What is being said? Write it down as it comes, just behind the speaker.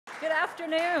Good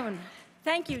afternoon.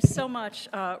 Thank you so much,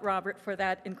 Robert, for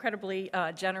that incredibly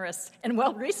generous and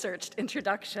well-researched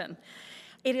introduction.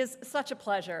 It is such a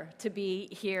pleasure to be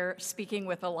here speaking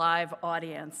with a live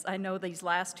audience. I know these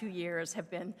last 2 years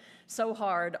have been so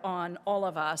hard on all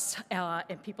of us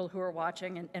and people who are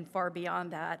watching and far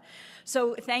beyond that.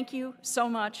 So thank you so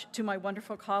much to my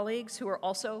wonderful colleagues who are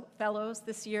also fellows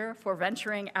this year for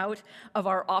venturing out of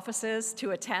our offices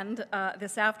to attend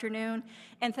this afternoon.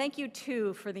 And thank you,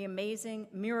 too, for the amazing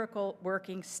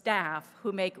miracle-working staff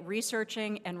who make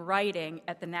researching and writing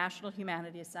at the National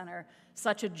Humanities Center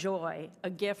such a joy, a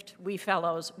gift we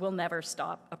fellows will never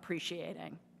stop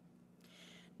appreciating.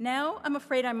 Now, I'm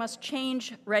afraid I must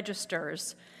change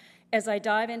registers as I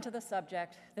dive into the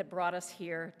subject that brought us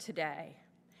here today,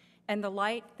 and the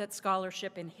light that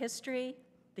scholarship in history,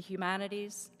 the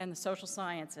humanities, and the social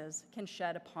sciences can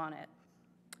shed upon it.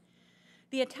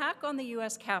 The attack on the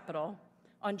U.S. Capitol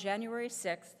on January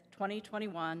 6,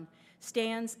 2021,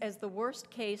 stands as the worst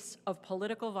case of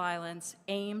political violence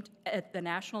aimed at the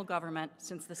national government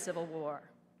since the Civil War.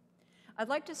 I'd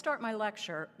like to start my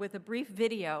lecture with a brief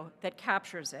video that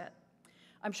captures it.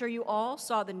 I'm sure you all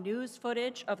saw the news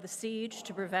footage of the siege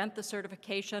to prevent the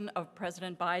certification of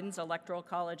President Biden's Electoral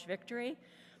College victory.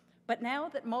 But now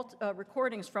that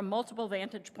recordings from multiple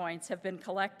vantage points have been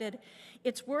collected,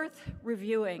 it's worth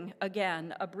reviewing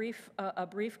again a brief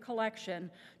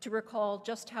collection to recall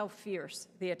just how fierce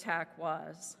the attack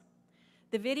was.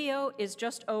 The video is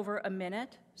just over a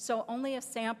minute, so only a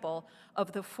sample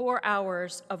of the 4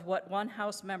 hours of what one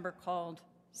House member called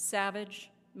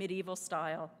savage,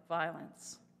 medieval-style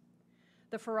violence.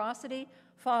 The ferocity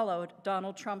followed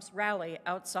Donald Trump's rally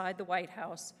outside the White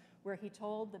House, where he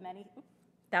told the many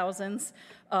thousands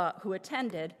who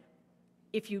attended,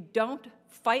 if you don't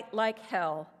fight like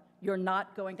hell, you're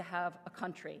not going to have a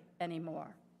country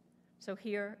anymore. So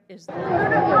here is the...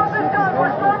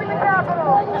 We're storming the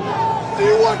Capitol! Do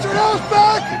you want your house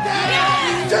back?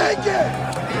 Take it!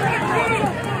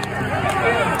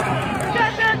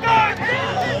 Get their guns!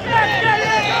 Get their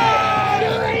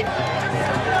guns!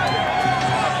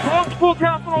 Multiple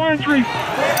Capitol entries!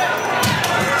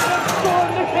 Storm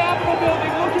the Capitol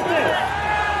building! Look at this!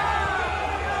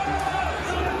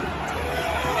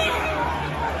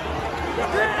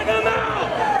 Drag them out!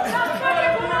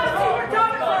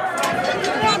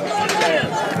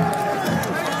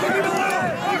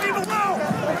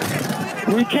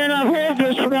 We cannot hold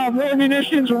this without more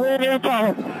munitions or more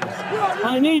airpower.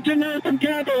 I need to know some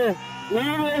capital. Where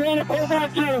do I want to go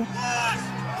back to?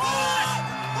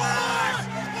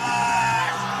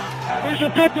 There's a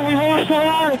pit that we lost the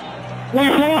line.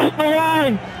 We've lost the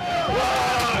line.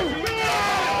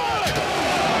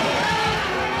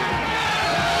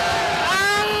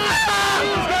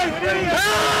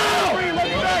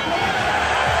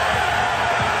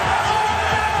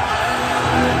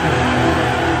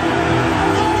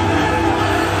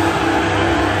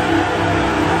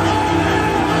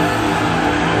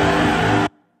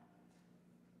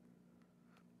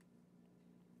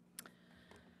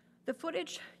 The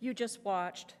footage you just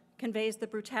watched conveys the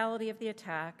brutality of the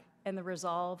attack and the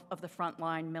resolve of the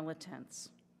frontline militants.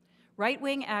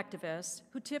 Right-wing activists,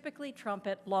 who typically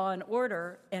trumpet law and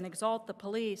order and exalt the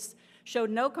police, showed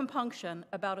no compunction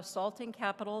about assaulting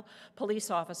Capitol police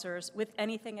officers with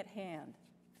anything at hand: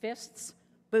 fists,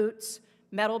 boots,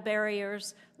 metal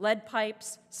barriers, lead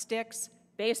pipes, sticks,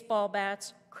 baseball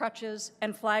bats, crutches,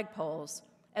 and flagpoles,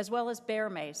 as well as bear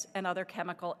mace and other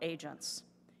chemical agents.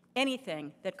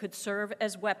 Anything that could serve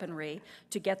as weaponry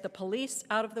to get the police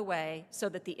out of the way so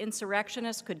that the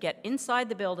insurrectionists could get inside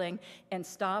the building and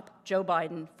stop Joe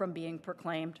Biden from being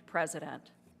proclaimed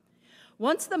president.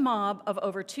 Once the mob of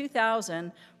over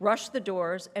 2,000 rushed the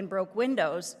doors and broke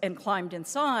windows and climbed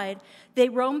inside, they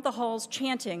roamed the halls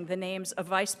chanting the names of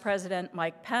Vice President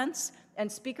Mike Pence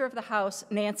and Speaker of the House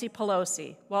Nancy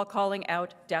Pelosi while calling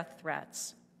out death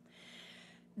threats.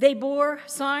 They bore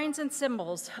signs and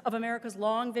symbols of America's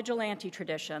long vigilante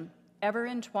tradition, ever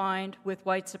entwined with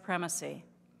white supremacy.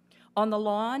 On the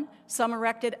lawn, some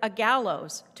erected a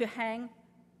gallows to hang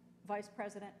Vice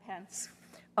President Pence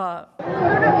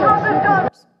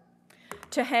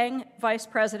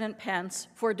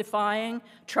for defying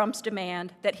Trump's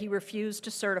demand that he refused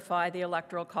to certify the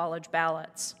Electoral College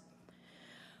ballots.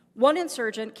 One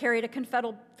insurgent carried a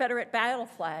Confederate battle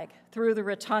flag through the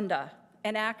rotunda,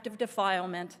 an act of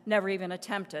defilement never even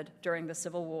attempted during the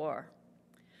Civil War.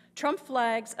 Trump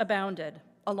flags abounded,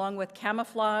 along with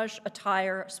camouflage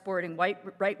attire sporting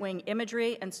right-wing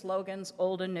imagery and slogans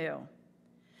old and new.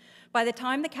 By the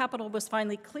time the Capitol was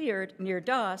finally cleared near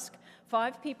dusk,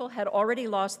 5 people had already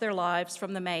lost their lives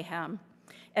from the mayhem,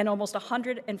 and almost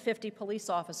 150 police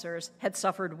officers had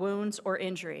suffered wounds or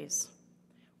injuries.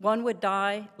 One would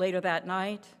die later that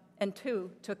night, and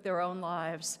 2 took their own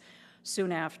lives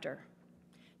soon after.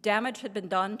 Damage had been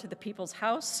done to the people's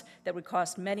house that would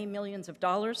cost many millions of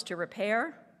dollars to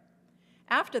repair.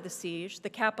 After the siege, the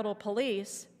Capitol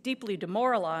Police, deeply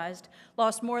demoralized,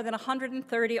 lost more than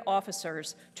 130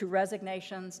 officers to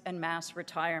resignations and mass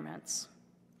retirements.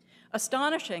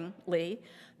 Astonishingly,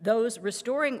 those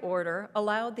restoring order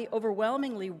allowed the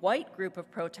overwhelmingly white group of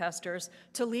protesters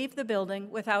to leave the building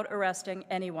without arresting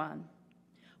anyone.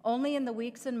 Only in the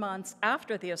weeks and months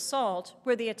after the assault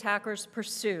were the attackers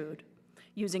pursued,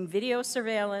 using video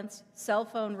surveillance, cell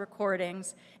phone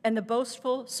recordings, and the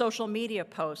boastful social media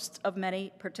posts of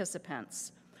many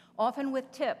participants, often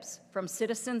with tips from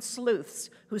citizen sleuths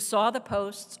who saw the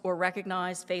posts or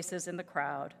recognized faces in the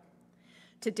crowd.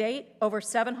 To date, over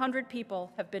 700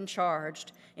 people have been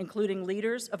charged, including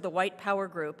leaders of the white power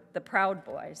group, the Proud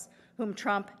Boys, whom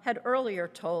Trump had earlier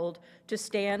told to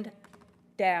stand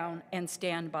down and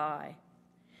stand by.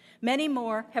 Many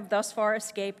more have thus far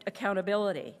escaped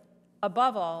accountability,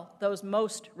 above all, those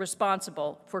most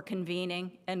responsible for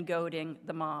convening and goading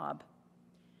the mob.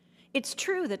 It's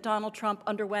true that Donald Trump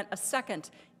underwent a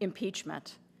second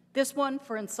impeachment, this one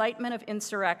for incitement of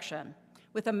insurrection,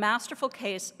 with a masterful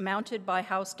case mounted by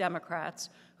House Democrats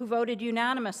who voted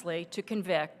unanimously to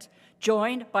convict,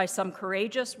 joined by some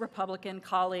courageous Republican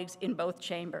colleagues in both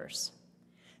chambers.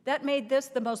 That made this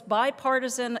the most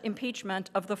bipartisan impeachment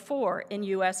of the 4 in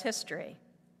U.S. history.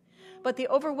 But the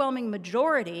overwhelming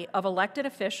majority of elected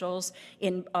officials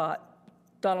in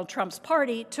Donald Trump's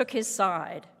party took his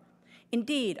side.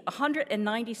 Indeed,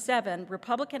 197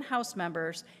 Republican House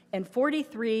members and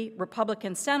 43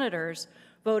 Republican senators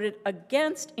voted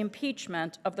against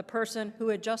impeachment of the person who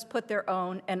had just put their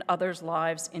own and others'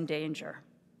 lives in danger.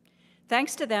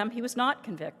 Thanks to them, he was not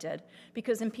convicted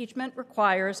because impeachment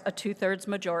requires a 2/3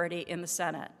 majority in the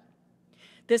Senate.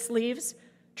 This leaves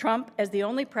Trump as the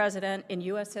only president in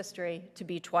U.S. history to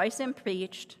be twice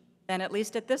impeached and, at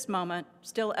least at this moment,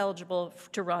 still eligible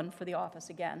to run for the office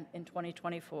again in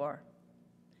 2024.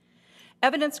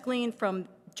 Evidence gleaned from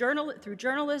through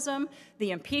journalism,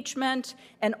 the impeachment,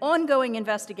 and ongoing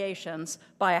investigations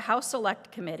by a House Select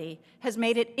Committee has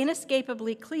made it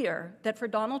inescapably clear that for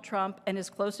Donald Trump and his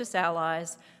closest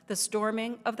allies, the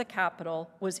storming of the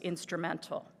Capitol was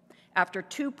instrumental, after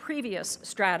 2 previous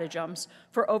stratagems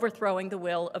for overthrowing the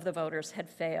will of the voters had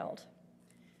failed.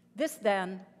 This,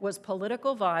 then, was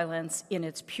political violence in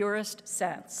its purest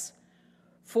sense,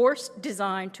 force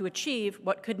designed to achieve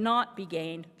what could not be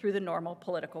gained through the normal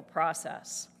political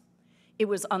process. It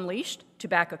was unleashed to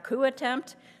back a coup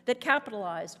attempt that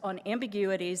capitalized on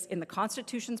ambiguities in the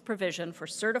Constitution's provision for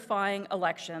certifying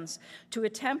elections to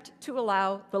attempt to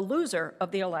allow the loser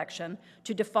of the election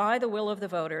to defy the will of the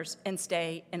voters and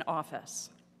stay in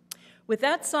office. With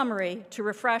that summary to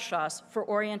refresh us for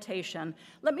orientation,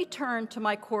 let me turn to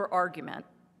my core argument,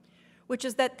 which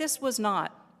is that this was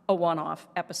not a one-off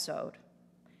episode.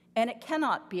 And it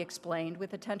cannot be explained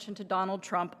with attention to Donald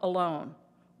Trump alone,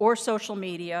 or social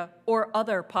media, or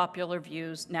other popular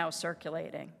views now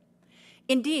circulating.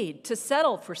 Indeed, to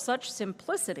settle for such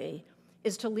simplicity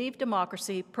is to leave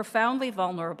democracy profoundly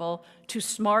vulnerable to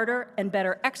smarter and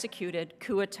better executed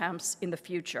coup attempts in the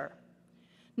future,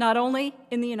 not only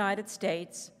in the United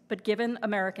States, but given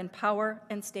American power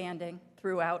and standing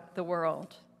throughout the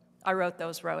world. I wrote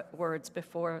those words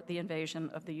before the invasion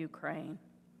of the Ukraine.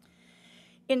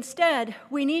 Instead,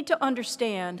 we need to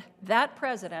understand that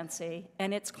presidency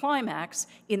and its climax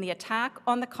in the attack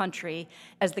on the country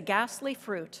as the ghastly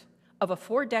fruit of a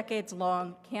 4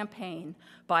 decades-long campaign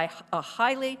by a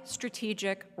highly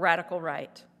strategic radical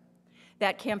right.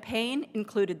 That campaign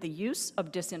included the use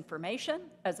of disinformation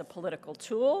as a political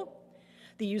tool,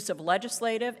 the use of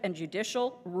legislative and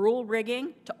judicial rule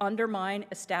rigging to undermine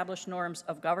established norms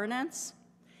of governance,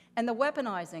 and the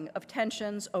weaponizing of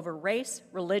tensions over race,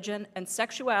 religion, and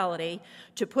sexuality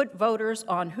to put voters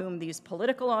on whom these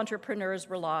political entrepreneurs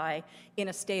rely in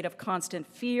a state of constant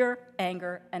fear,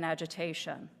 anger, and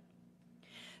agitation.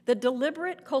 The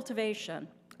deliberate cultivation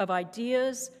of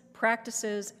ideas,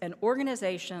 practices, and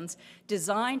organizations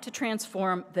designed to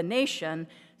transform the nation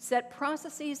set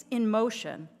processes in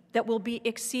motion that will be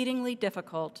exceedingly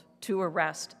difficult to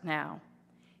arrest now,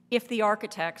 if the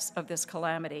architects of this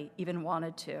calamity even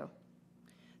wanted to.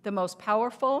 The most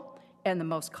powerful and the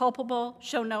most culpable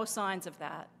show no signs of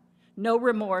that, no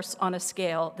remorse on a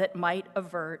scale that might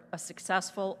avert a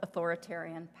successful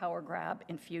authoritarian power grab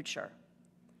in future.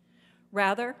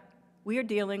 Rather, we are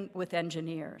dealing with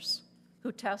engineers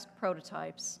who test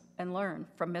prototypes and learn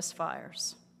from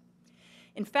misfires.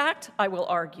 In fact, I will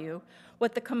argue,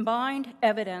 what the combined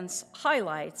evidence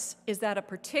highlights is that a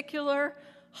particular,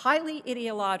 highly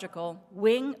ideological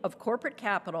wing of corporate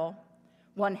capital,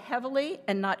 one heavily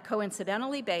and not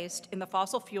coincidentally based in the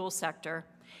fossil fuel sector,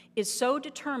 is so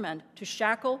determined to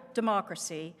shackle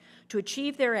democracy to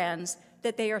achieve their ends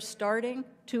that they are starting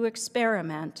to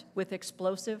experiment with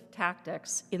explosive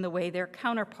tactics in the way their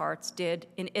counterparts did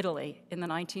in Italy in the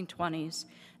 1920s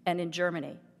and in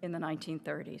Germany in the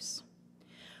 1930s.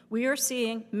 We are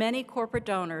seeing many corporate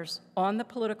donors on the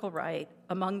political right,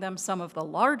 among them some of the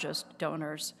largest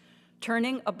donors,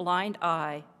 turning a blind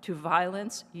eye to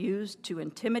violence used to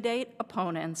intimidate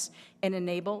opponents and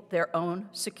enable their own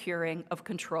securing of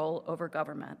control over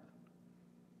government.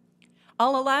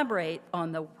 I'll elaborate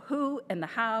on the who and the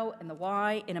how and the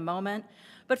why in a moment,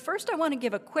 but first I want to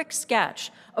give a quick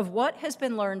sketch of what has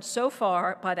been learned so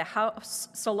far by the House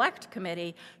Select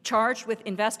Committee charged with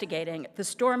investigating the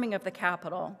storming of the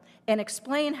Capitol and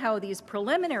explain how these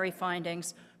preliminary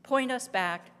findings point us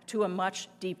back to a much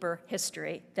deeper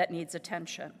history that needs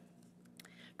attention.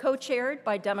 Co-chaired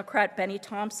by Democrat Benny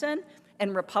Thompson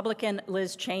and Republican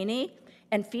Liz Cheney,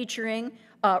 and featuring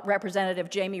Representative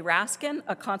Jamie Raskin,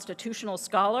 a constitutional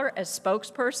scholar, as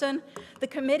spokesperson, the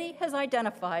committee has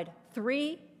identified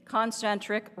three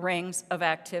concentric rings of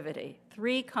activity.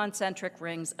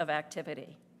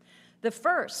 The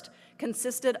first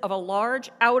consisted of a large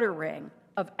outer ring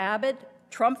of avid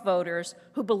Trump voters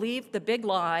who believed the big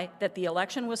lie that the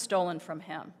election was stolen from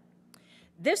him.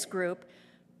 This group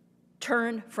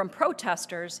turned from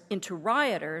protesters into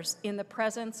rioters in the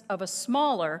presence of a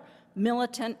smaller,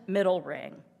 militant middle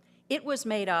ring. It was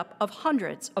made up of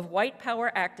hundreds of white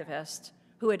power activists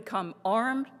who had come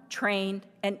armed, trained,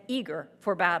 and eager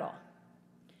for battle.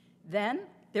 Then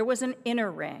there was an inner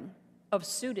ring of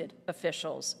suited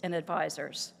officials and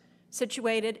advisors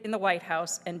situated in the White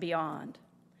House and beyond.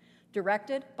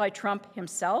 Directed by Trump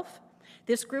himself,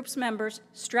 this group's members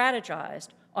strategized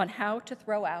on how to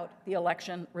throw out the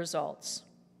election results.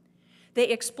 They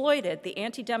exploited the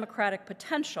anti-democratic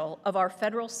potential of our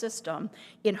federal system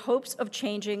in hopes of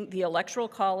changing the Electoral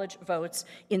College votes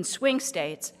in swing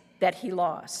states that he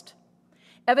lost.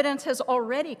 Evidence has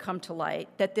already come to light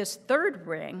that this third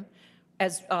ring,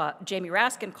 as Jamie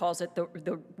Raskin calls it,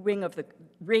 the ring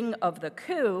of the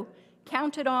coup,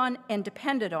 counted on and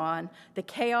depended on the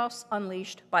chaos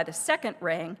unleashed by the second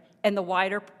ring and the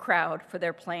wider crowd for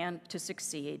their plan to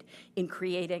succeed in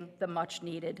creating the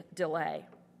much-needed delay.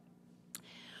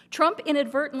 Trump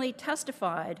inadvertently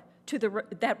testified to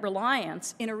that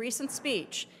reliance in a recent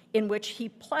speech in which he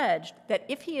pledged that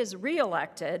if he is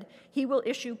reelected, he will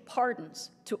issue pardons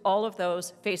to all of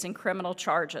those facing criminal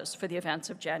charges for the events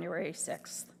of January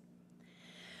 6th.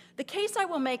 The case I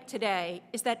will make today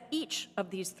is that each of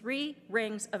these three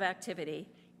rings of activity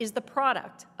is the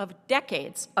product of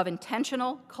decades of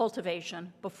intentional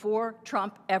cultivation before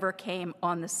Trump ever came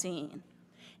on the scene.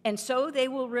 And so they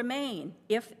will remain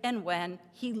if and when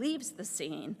he leaves the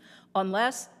scene,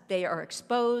 unless they are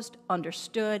exposed,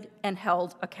 understood, and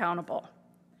held accountable.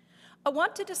 I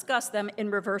want to discuss them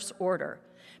in reverse order,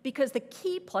 because the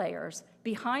key players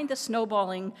behind the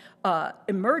snowballing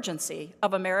emergency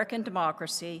of American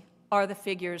democracy are the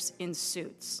figures in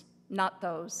suits, not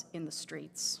those in the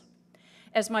streets.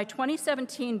 As my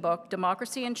 2017 book,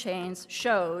 Democracy in Chains,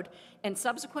 showed, and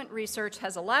subsequent research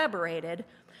has elaborated,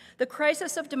 the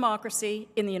crisis of democracy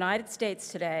in the United States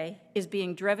today is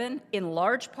being driven in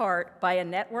large part by a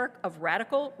network of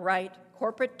radical right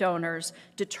corporate donors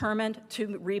determined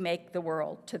to remake the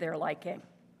world to their liking.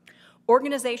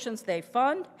 Organizations they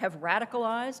fund have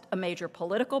radicalized a major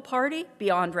political party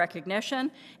beyond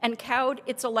recognition and cowed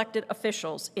its elected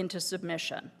officials into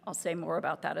submission. I'll say more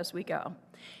about that as we go.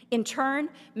 In turn,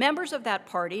 members of that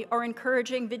party are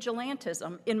encouraging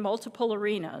vigilantism in multiple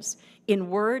arenas,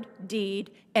 in word, deed,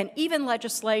 and even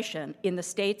legislation in the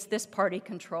states this party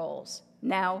controls,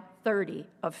 now 30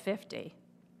 of 50.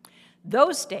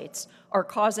 Those states are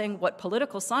causing what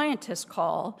political scientists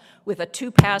call, with a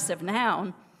too passive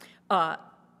noun,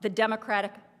 the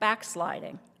democratic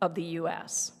backsliding of the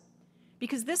U.S.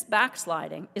 Because this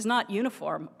backsliding is not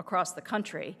uniform across the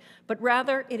country, but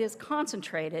rather it is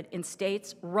concentrated in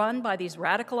states run by these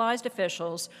radicalized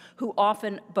officials who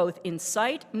often both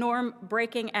incite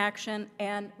norm-breaking action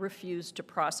and refuse to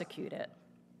prosecute it.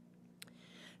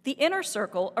 The inner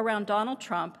circle around Donald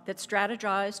Trump that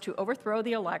strategized to overthrow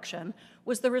the election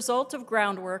was the result of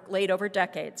groundwork laid over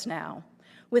decades now,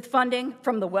 with funding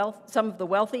from some of the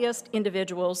wealthiest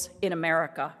individuals in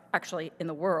America, actually in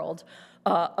the world,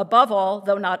 above all,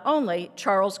 though not only,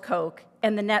 Charles Koch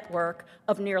and the network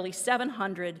of nearly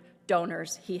 700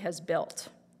 donors he has built.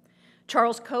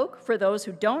 Charles Koch, for those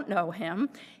who don't know him,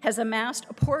 has amassed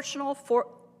a personal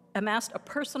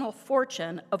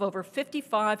fortune of over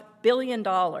 $55 billion,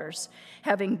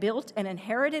 having built an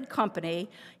inherited company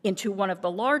into one of the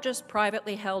largest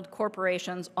privately held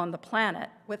corporations on the planet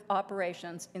with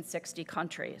operations in 60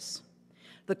 countries.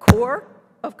 The core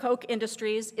of Koch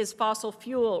Industries is fossil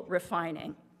fuel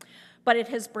refining, but it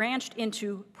has branched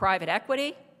into private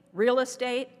equity, real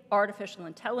estate, artificial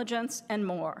intelligence, and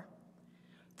more.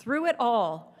 Through it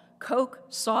all, Koch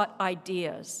sought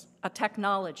ideas, a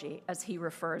technology, as he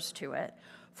refers to it,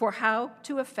 for how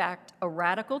to effect a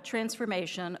radical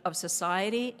transformation of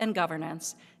society and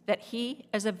governance that he,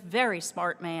 as a very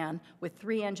smart man with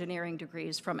 3 engineering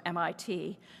degrees from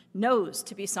MIT, knows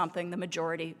to be something the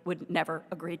majority would never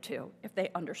agree to if they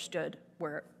understood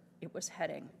where it was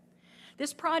heading.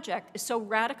 This project is so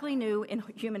radically new in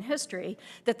human history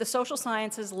that the social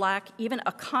sciences lack even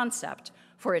a concept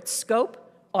for its scope,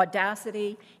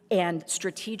 audacity, and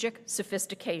strategic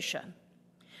sophistication.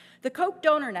 The Koch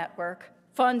donor network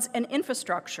funds an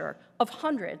infrastructure of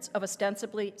hundreds of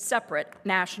ostensibly separate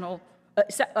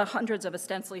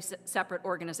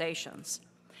organizations.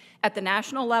 At the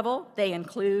national level, they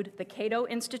include the Cato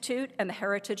Institute and the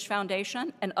Heritage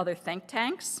Foundation and other think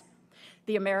tanks,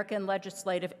 the American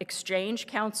Legislative Exchange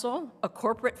Council, a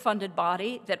corporate-funded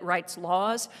body that writes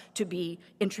laws to be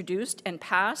introduced and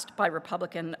passed by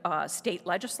Republican state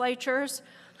legislatures,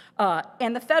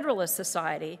 and the Federalist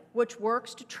Society, which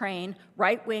works to train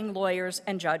right-wing lawyers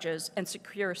and judges and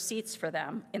secure seats for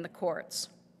them in the courts.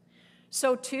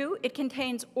 So, too, it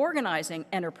contains organizing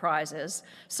enterprises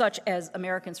such as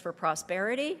Americans for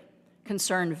Prosperity,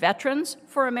 Concerned Veterans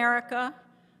for America,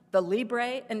 the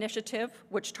Libre Initiative,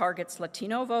 which targets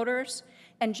Latino voters,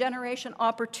 and Generation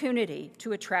Opportunity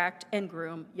to attract and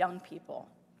groom young people.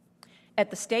 At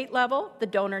the state level, the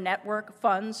donor network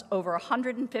funds over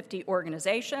 150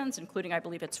 organizations, including, I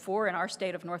believe it's 4 in our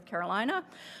state of North Carolina,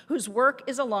 whose work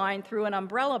is aligned through an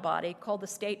umbrella body called the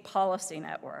State Policy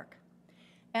Network.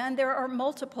 And there are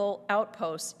multiple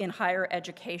outposts in higher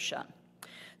education.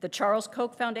 The Charles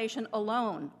Koch Foundation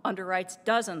alone underwrites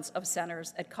dozens of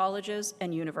centers at colleges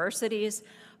and universities,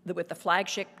 with the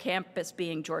flagship campus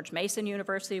being George Mason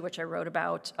University, which I wrote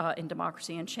about in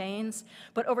Democracy in Chains.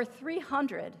 But over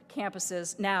 300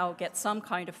 campuses now get some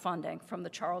kind of funding from the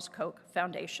Charles Koch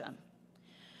Foundation.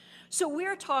 So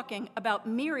we're talking about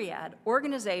myriad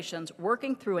organizations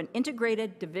working through an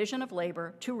integrated division of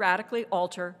labor to radically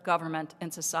alter government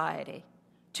and society.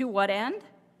 To what end?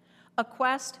 A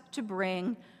quest to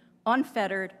bring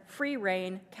unfettered,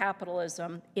 free-rein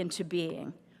capitalism into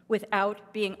being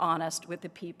without being honest with the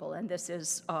people, and this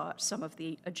is some of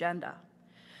the agenda.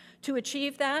 To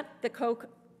achieve that, the Koch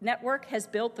network has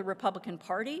built the Republican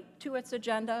Party to its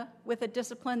agenda with a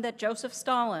discipline that Joseph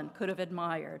Stalin could have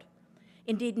admired.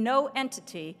 Indeed, no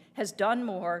entity has done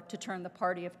more to turn the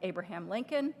party of Abraham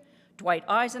Lincoln, Dwight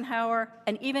Eisenhower,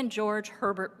 and even George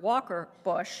Herbert Walker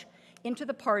Bush into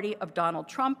the party of Donald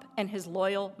Trump and his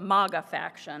loyal MAGA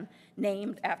faction,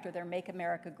 named after their Make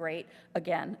America Great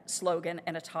Again slogan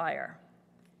and attire.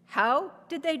 How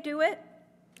did they do it?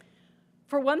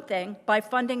 For one thing, by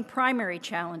funding primary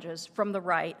challenges from the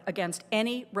right against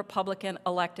any Republican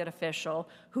elected official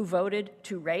who voted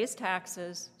to raise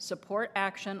taxes, support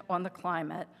action on the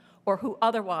climate, or who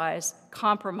otherwise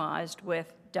compromised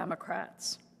with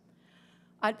Democrats.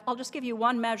 I'll just give you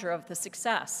one measure of the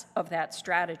success of that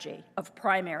strategy of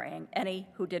primarying any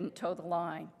who didn't toe the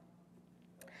line.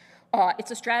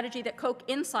 It's a strategy that Koch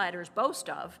insiders boast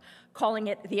of, calling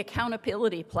it the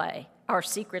accountability play, our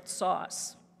secret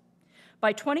sauce.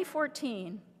 By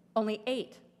 2014, only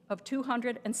 8 of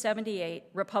 278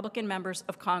 Republican members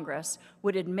of Congress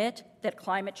would admit that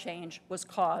climate change was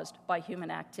caused by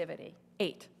human activity.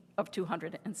 8 of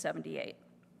 278.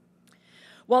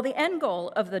 While the end goal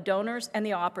of the donors and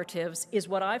the operatives is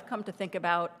what I've come to think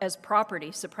about as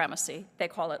property supremacy, they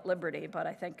call it liberty, but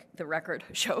I think the record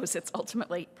shows it's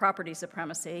ultimately property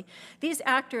supremacy, these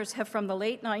actors have from the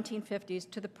late 1950s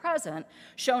to the present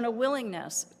shown a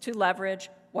willingness to leverage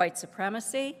white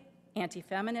supremacy,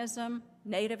 anti-feminism,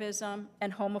 nativism,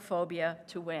 and homophobia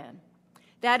to win.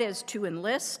 That is, to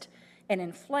enlist and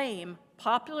inflame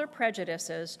popular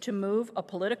prejudices to move a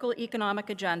political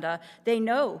economic agenda they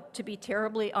know to be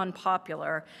terribly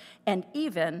unpopular, and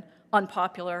even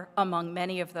unpopular among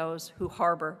many of those who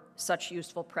harbor such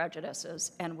useful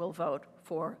prejudices and will vote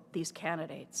for these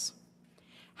candidates.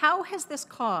 How has this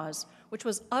cause, which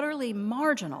was utterly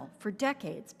marginal for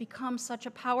decades, become such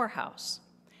a powerhouse?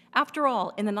 After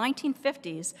all, in the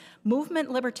 1950s, movement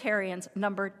libertarians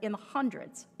numbered in the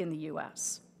hundreds in the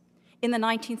US. In the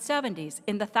 1970s,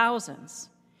 in the thousands.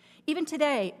 Even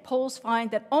today, polls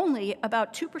find that only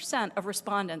about 2% of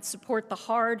respondents support the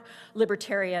hard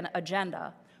libertarian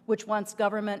agenda, which wants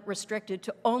government restricted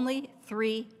to only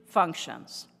 3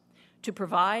 functions: to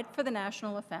provide for the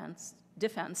national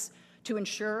defense, to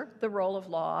ensure the rule of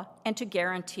law, and to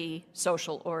guarantee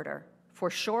social order. For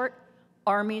short,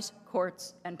 armies,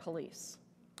 courts, and police.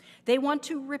 They want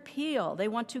to repeal, they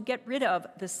want to get rid of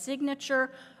the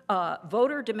signature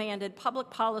voter-demanded public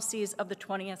policies of the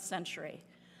 20th century,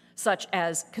 such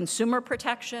as consumer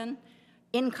protection,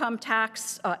 income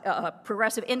tax,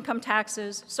 progressive income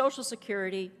taxes, Social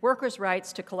Security, workers'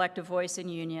 rights to collective voice in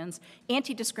unions,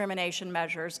 anti-discrimination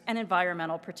measures, and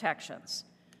environmental protections,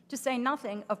 to say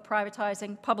nothing of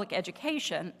privatizing public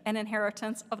education, an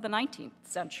inheritance of the 19th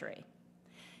century.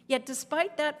 Yet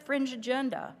despite that fringe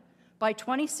agenda, by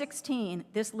 2016,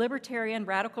 this libertarian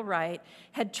radical right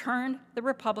had turned the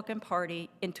Republican Party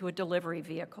into a delivery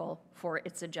vehicle for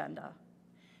its agenda.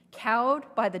 Cowed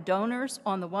by the donors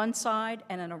on the one side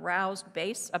and an aroused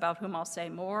base about whom I'll say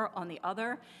more on the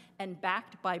other, and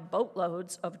backed by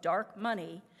boatloads of dark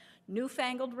money,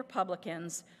 newfangled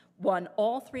Republicans won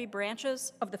all 3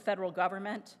 branches of the federal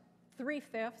government,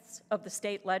 3/5 of the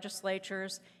state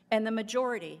legislatures, and the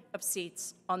majority of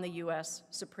seats on the U.S.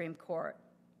 Supreme Court.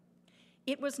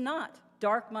 It was not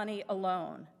dark money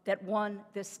alone that won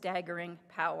this staggering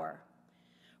power.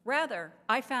 Rather,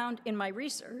 I found in my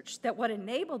research that what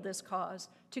enabled this cause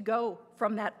to go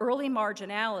from that early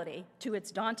marginality to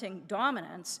its daunting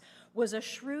dominance was a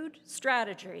shrewd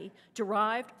strategy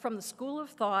derived from the school of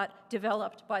thought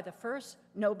developed by the first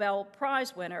Nobel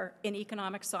Prize winner in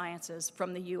economic sciences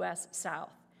from the U.S.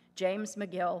 South, James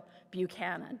McGill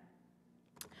Buchanan,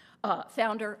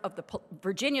 founder of the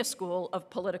Virginia School of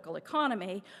Political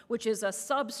Economy, which is a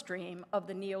substream of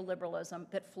the neoliberalism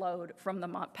that flowed from the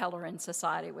Mont Pelerin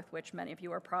Society, with which many of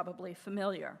you are probably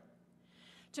familiar.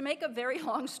 To make a very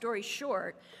long story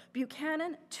short,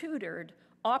 Buchanan tutored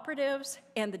operatives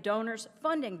and the donors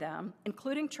funding them,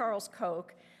 including Charles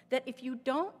Koch, that if you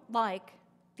don't like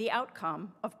the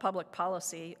outcome of public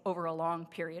policy over a long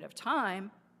period of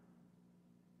time,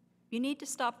 you need to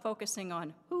stop focusing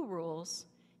on who rules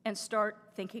and start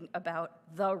thinking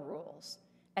about the rules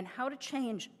and how to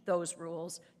change those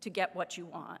rules to get what you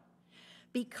want.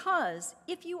 Because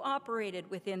if you operated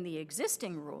within the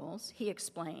existing rules, he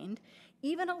explained,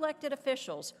 even elected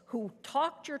officials who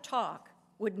talked your talk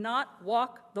would not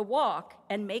walk the walk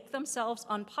and make themselves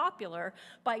unpopular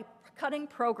by cutting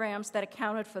programs that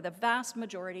accounted for the vast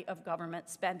majority of government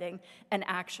spending and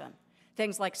action.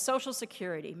 Things like Social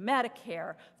Security,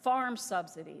 Medicare, farm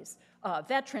subsidies,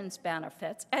 veterans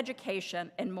benefits,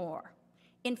 education, and more.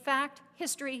 In fact,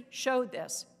 history showed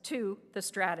this to the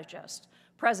strategist.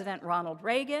 President Ronald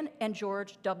Reagan and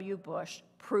George W. Bush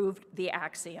proved the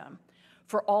axiom.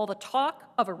 For all the talk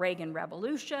of a Reagan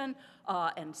revolution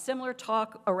and similar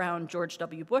talk around George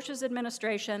W. Bush's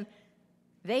administration,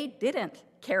 they didn't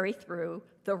carry through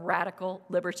the radical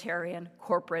libertarian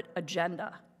corporate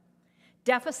agenda.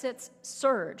 Deficits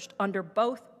surged under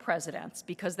both presidents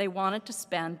because they wanted to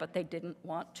spend, but they didn't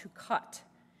want to cut.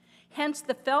 Hence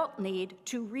the felt need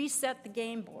to reset the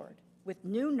game board with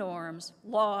new norms,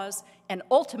 laws, and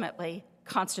ultimately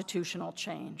constitutional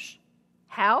change.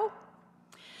 How?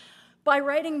 By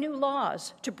writing new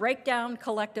laws to break down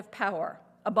collective power,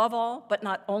 above all, but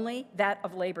not only, that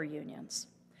of labor unions.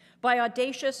 By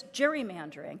audacious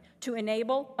gerrymandering to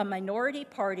enable a minority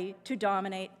party to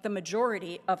dominate the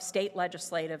majority of state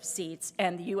legislative seats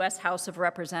and the U.S. House of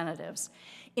Representatives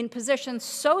in positions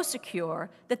so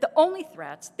secure that the only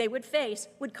threats they would face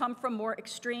would come from more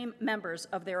extreme members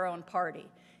of their own party.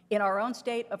 In our own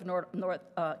state of North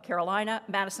Carolina,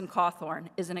 Madison Cawthorn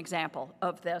is an example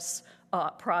of this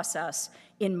process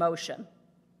in motion.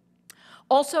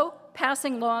 Also,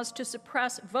 passing laws to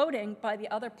suppress voting by the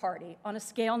other party on a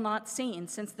scale not seen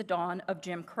since the dawn of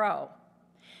Jim Crow.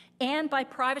 And by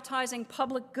privatizing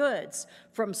public goods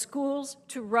from schools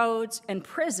to roads and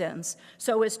prisons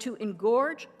so as to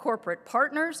engorge corporate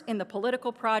partners in the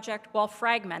political project while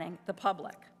fragmenting the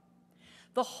public.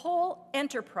 The whole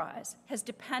enterprise has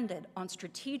depended on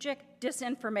strategic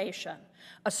disinformation,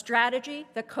 a strategy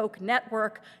the Koch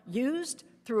network used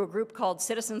through a group called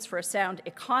Citizens for a Sound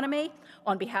Economy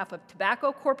on behalf of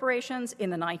tobacco corporations in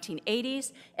the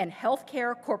 1980s and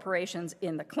healthcare corporations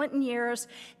in the Clinton years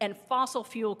and fossil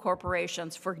fuel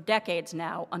corporations for decades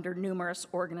now under numerous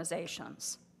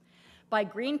organizations. By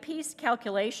Greenpeace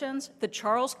calculations, the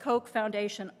Charles Koch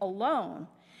Foundation alone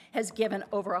has given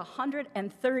over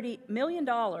 $130 million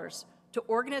to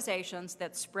organizations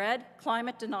that spread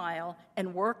climate denial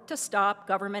and work to stop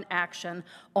government action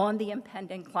on the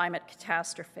impending climate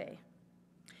catastrophe.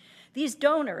 These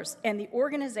donors and the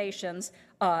organizations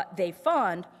they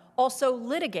fund also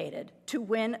litigated to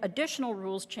win additional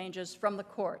rules changes from the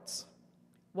courts.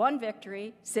 One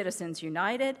victory, Citizens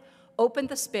United, opened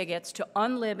the spigots to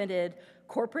unlimited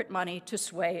corporate money to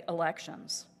sway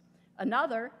elections.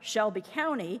 Another, Shelby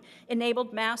County,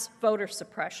 enabled mass voter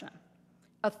suppression.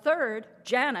 A third,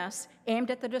 Janus,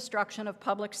 aimed at the destruction of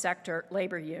public sector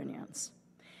labor unions.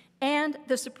 And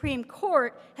the Supreme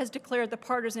Court has declared the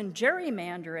partisan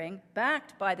gerrymandering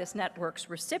backed by this network's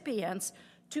recipients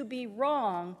to be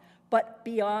wrong, but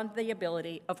beyond the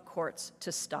ability of courts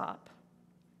to stop.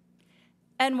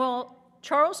 And while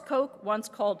Charles Koch once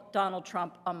called Donald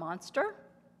Trump a monster,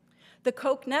 the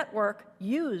Koch network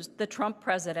used the Trump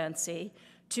presidency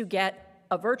to get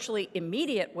a virtually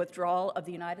immediate withdrawal of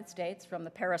the United States from the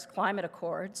Paris Climate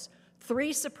Accords,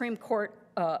 3 Supreme Court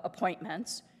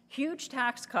appointments, huge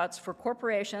tax cuts for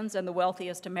corporations and the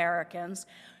wealthiest Americans,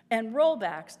 and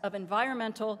rollbacks of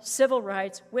environmental, civil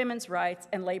rights, women's rights,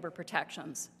 and labor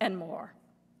protections, and more.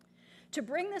 To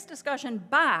bring this discussion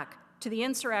back to the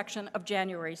insurrection of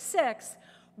January 6th,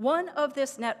 one of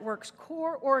this network's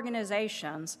core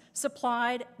organizations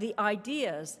supplied the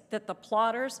ideas that the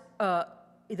plotters,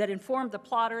 that informed the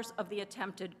plotters of the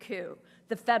attempted coup,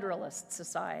 the Federalist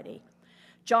Society.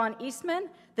 John Eastman,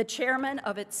 the chairman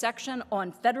of its section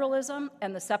on federalism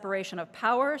and the separation of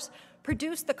powers,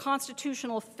 produced the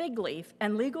constitutional fig leaf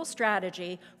and legal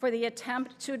strategy for the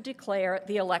attempt to declare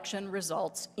the election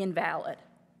results invalid.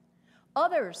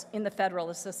 Others in the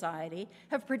Federalist Society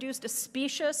have produced a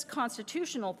specious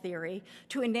constitutional theory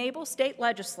to enable state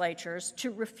legislatures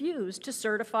to refuse to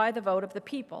certify the vote of the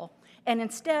people and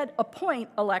instead appoint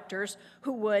electors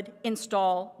who would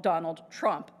install Donald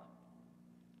Trump.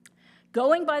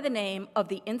 Going by the name of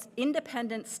the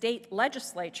independent state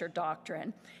legislature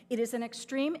doctrine, it is an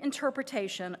extreme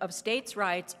interpretation of states'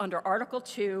 rights under Article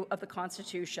 2 of the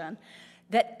Constitution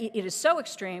that it is so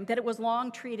extreme that it was long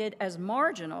treated as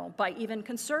marginal by even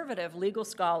conservative legal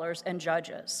scholars and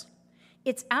judges.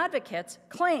 Its advocates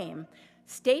claim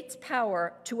states'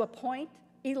 power to appoint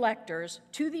electors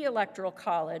to the Electoral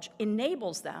College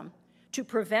enables them to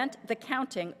prevent the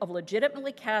counting of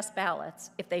legitimately cast ballots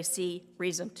if they see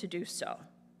reason to do so.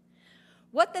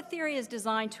 What the theory is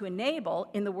designed to enable,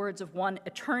 in the words of one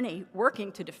attorney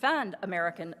working to defend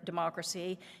American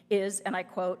democracy, is, and I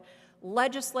quote,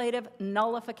 legislative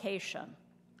nullification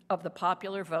of the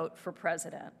popular vote for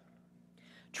president.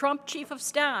 Trump Chief of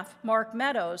Staff Mark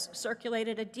Meadows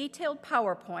circulated a detailed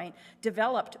PowerPoint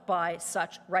developed by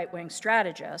such right-wing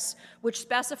strategists, which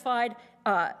specified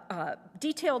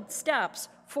detailed steps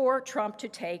for Trump to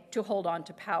take to hold on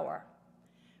to power.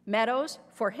 Meadows,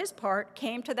 for his part,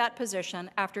 came to that position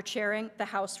after chairing the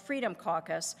House Freedom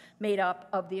Caucus, made up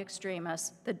of the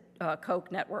extremists the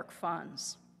Koch network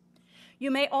funds.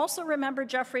 You may also remember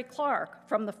Jeffrey Clark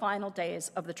from the final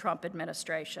days of the Trump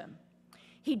administration.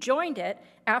 He joined it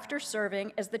after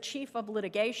serving as the chief of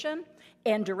litigation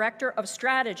and director of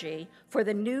strategy for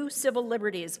the New Civil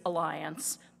Liberties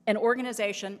Alliance, an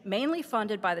organization mainly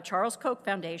funded by the Charles Koch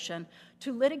Foundation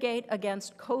to litigate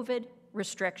against COVID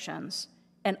restrictions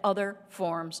and other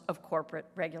forms of corporate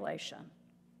regulation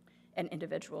and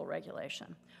individual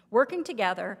regulation. Working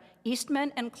together,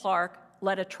 Eastman and Clark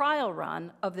led a trial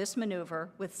run of this maneuver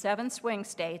with 7 swing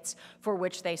states for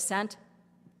which they sent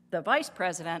the vice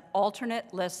president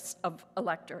alternate lists of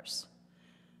electors.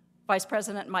 Vice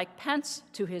President Mike Pence,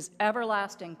 to his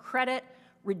everlasting credit,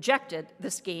 rejected the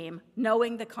scheme,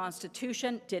 knowing the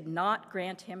Constitution did not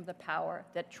grant him the power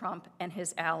that Trump and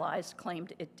his allies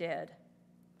claimed it did.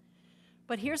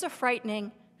 But here's a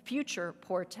frightening future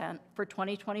portent for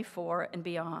 2024 and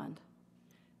beyond.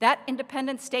 That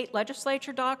independent state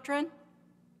legislature doctrine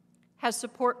has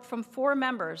support from 4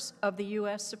 members of the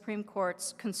U.S. Supreme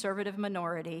Court's conservative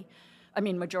majority,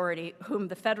 whom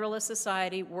the Federalist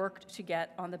Society worked to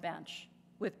get on the bench,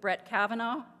 with Brett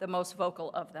Kavanaugh, the most vocal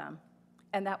of them.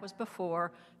 And that was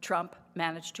before Trump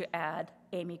managed to add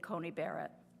Amy Coney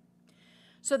Barrett.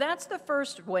 So that's the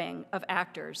first wing of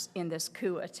actors in this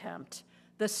coup attempt,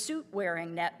 the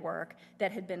suit-wearing network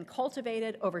that had been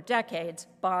cultivated over decades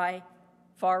by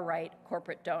far-right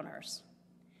corporate donors.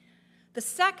 The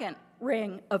second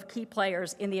ring of key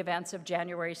players in the events of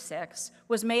January 6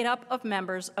 was made up of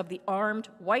members of the armed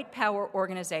white power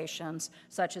organizations,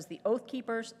 such as the Oath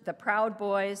Keepers, the Proud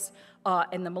Boys,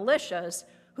 and the militias,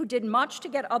 who did much to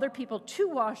get other people to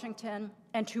Washington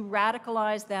and to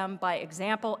radicalize them by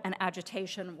example and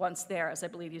agitation once there, as I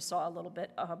believe you saw a little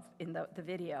bit of in the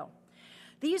video.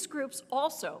 These groups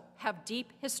also have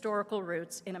deep historical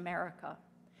roots in America.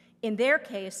 In their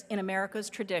case, in America's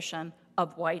tradition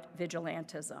of white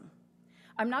vigilantism.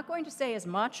 I'm not going to say as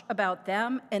much about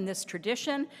them and this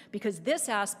tradition because this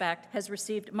aspect has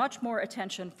received much more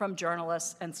attention from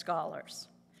journalists and scholars.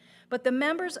 But the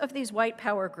members of these white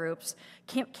power groups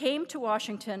came to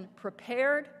Washington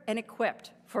prepared and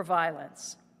equipped for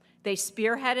violence. They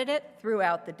spearheaded it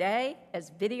throughout the day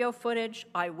as video footage,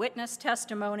 eyewitness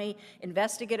testimony,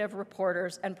 investigative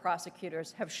reporters, and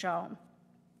prosecutors have shown.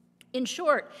 In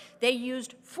short, they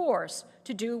used force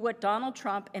to do what Donald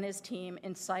Trump and his team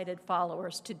incited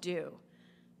followers to do: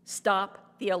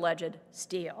 stop the alleged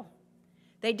steal.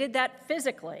 They did that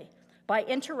physically by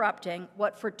interrupting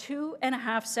what for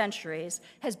 2.5 centuries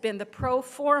has been the pro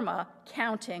forma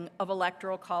counting of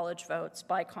electoral college votes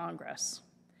by Congress.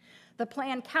 The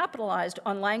plan capitalized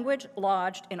on language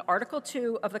lodged in Article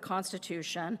 2 of the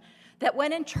Constitution that,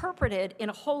 when interpreted in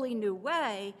a wholly new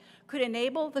way, could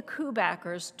enable the coup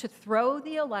backers to throw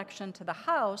the election to the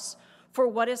House for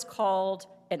what is called,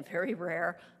 and very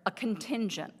rare, a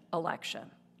contingent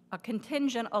election. A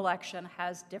contingent election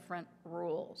has different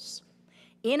rules.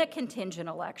 In a contingent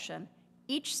election,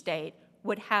 each state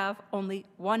would have only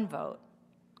one vote,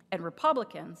 and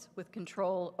Republicans, with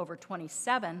control over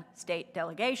 27 state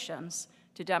delegations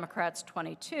to Democrats'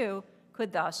 22,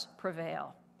 could thus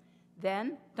prevail.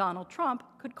 Then Donald Trump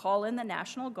could call in the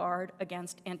National Guard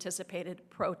against anticipated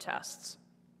protests.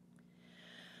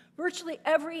 Virtually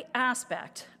every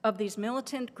aspect of these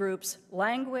militant groups'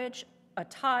 language,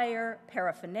 attire,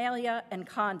 paraphernalia, and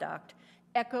conduct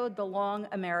echoed the long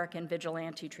American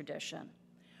vigilante tradition,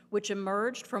 which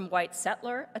emerged from white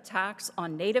settler attacks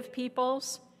on Native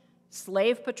peoples,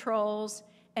 slave patrols,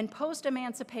 and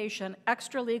post-emancipation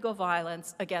extra-legal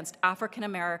violence against African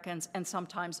Americans and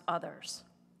sometimes others.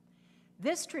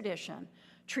 This tradition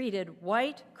treated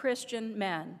white Christian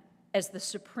men as the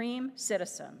supreme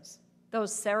citizens,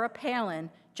 those Sarah Palin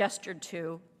gestured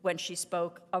to when she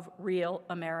spoke of real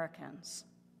Americans.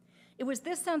 It was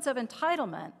this sense of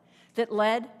entitlement that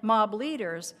led mob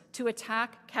leaders to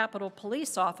attack Capitol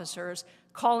Police officers,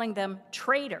 calling them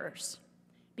traitors,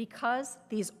 because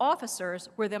these officers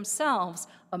were themselves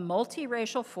a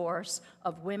multiracial force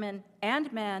of women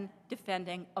and men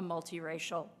defending a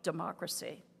multiracial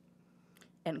democracy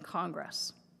and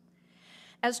Congress.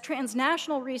 As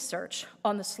transnational research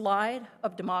on the slide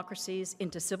of democracies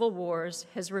into civil wars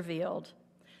has revealed,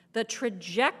 the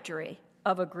trajectory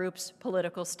of a group's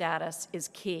political status is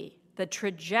key. The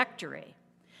trajectory.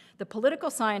 The political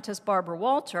scientist Barbara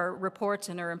Walter reports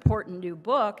in her important new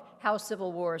book, How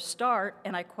Civil Wars Start,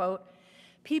 and I quote,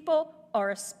 "People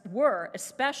were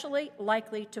especially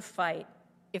likely to fight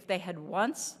if they had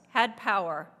once had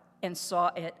power and saw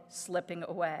it slipping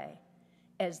away,"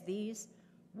 as these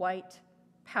white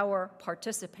power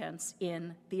participants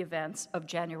in the events of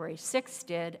January 6th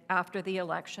did after the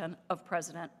election of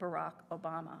President Barack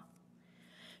Obama.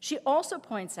 She also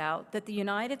points out that the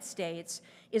United States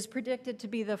is predicted to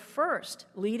be the first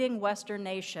leading Western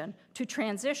nation to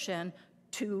transition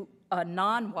to a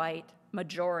non-white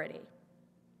majority.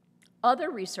 Other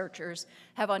researchers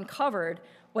have uncovered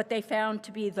what they found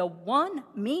to be the one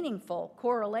meaningful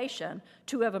correlation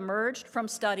to have emerged from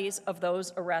studies of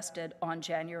those arrested on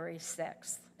January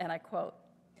 6th, and I quote,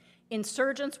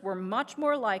 "Insurgents were much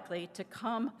more likely to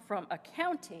come from a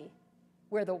county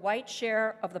where the white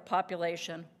share of the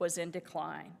population was in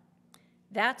decline.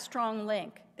 That strong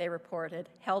link," they reported,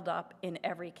 "held up in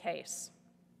every case."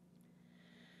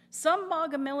 Some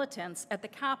MAGA militants at the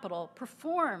Capitol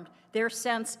performed their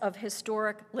sense of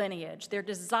historic lineage, their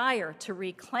desire to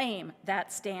reclaim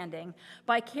that standing,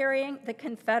 by carrying the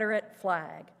Confederate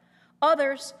flag.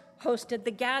 Others hosted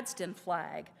the Gadsden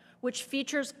flag, which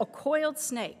features a coiled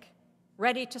snake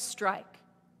ready to strike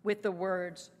with the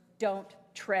words, "Don't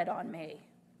tread on me."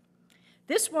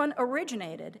 This one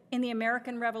originated in the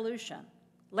American Revolution.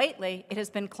 Lately, it has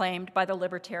been claimed by the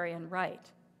libertarian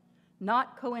right.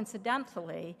 Not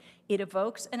coincidentally, it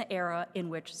evokes an era in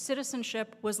which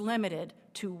citizenship was limited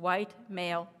to white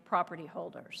male property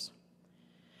holders.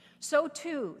 So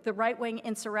too, the right-wing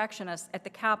insurrectionists at the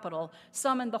Capitol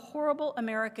summoned the horrible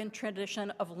American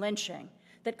tradition of lynching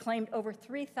that claimed over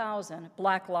 3,000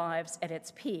 black lives at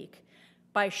its peak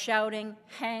by shouting,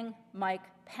 "Hang Mike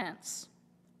Pence."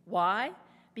 Why?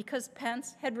 Because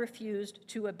Pence had refused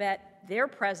to abet their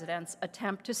president's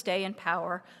attempt to stay in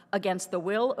power against the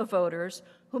will of voters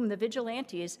whom the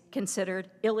vigilantes considered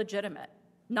illegitimate,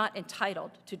 not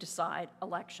entitled to decide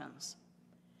elections.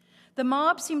 The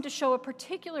mob seemed to show a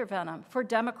particular venom for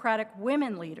Democratic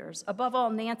women leaders, above all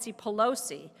Nancy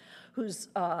Pelosi, whose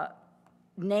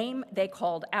name they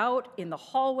called out in the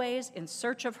hallways in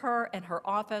search of her and her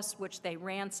office, which they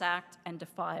ransacked and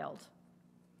defiled.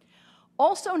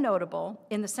 Also notable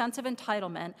in the sense of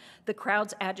entitlement the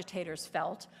crowd's agitators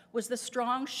felt was the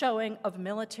strong showing of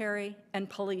military and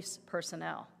police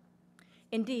personnel.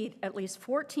 Indeed, at least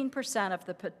 14% of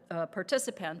the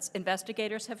participants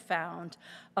investigators have found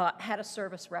had a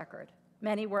service record.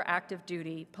 Many were active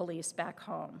duty police back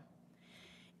home.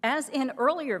 As in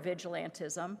earlier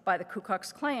vigilantism by the Ku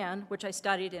Klux Klan, which I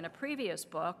studied in a previous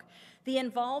book, the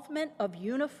involvement of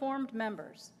uniformed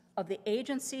members of the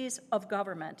agencies of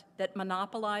government that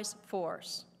monopolize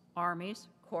force, armies,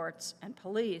 courts, and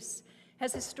police,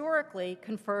 has historically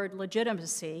conferred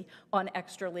legitimacy on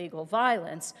extralegal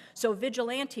violence, so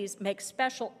vigilantes make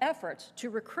special efforts to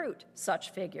recruit such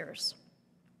figures.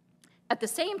 At the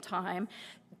same time,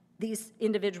 these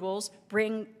individuals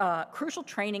bring crucial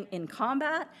training in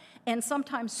combat and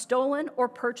sometimes stolen or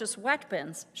purchased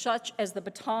weapons, such as the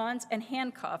batons and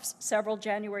handcuffs several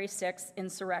January 6th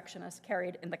insurrectionists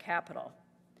carried in the Capitol.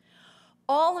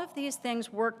 All of these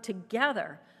things work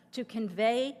together to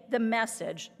convey the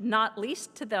message, not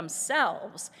least to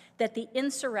themselves, that the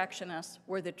insurrectionists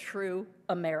were the true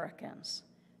Americans.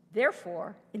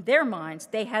 Therefore, in their minds,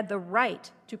 they had the right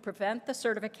to prevent the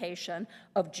certification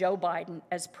of Joe Biden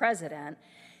as president,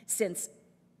 since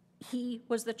he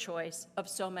was the choice of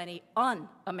so many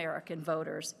un-American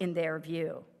voters in their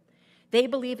view. They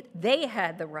believed they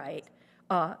had the right,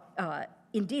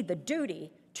 indeed the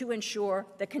duty, to ensure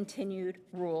the continued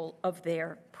rule of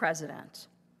their president.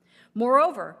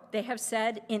 Moreover, they have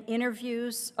said in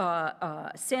interviews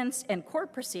since and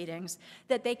court proceedings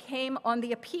that they came on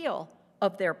the appeal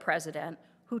of their president,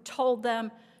 who told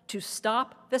them to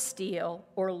stop the steal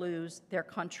or lose their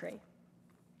country.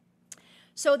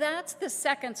 So that's the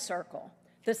second circle,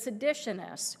 the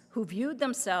seditionists who viewed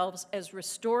themselves as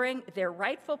restoring their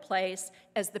rightful place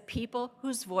as the people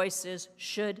whose voices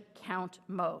should count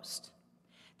most.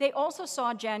 They also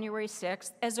saw January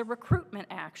 6th as a recruitment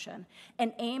action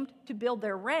and aimed to build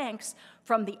their ranks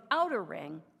from the outer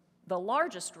ring, the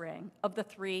largest ring of the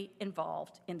three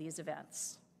involved in these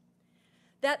events.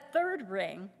 That third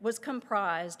ring was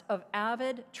comprised of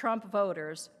avid Trump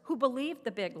voters who believed the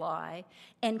big lie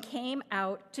and came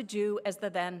out to do as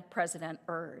the then president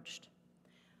urged.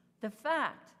 The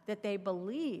fact that they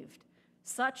believed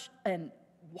such an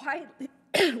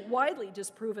widely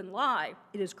disproven lie,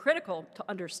 it is critical to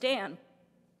understand,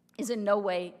 is in no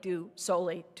way due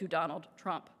solely to Donald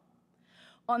Trump.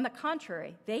 On the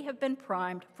contrary, they have been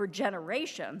primed for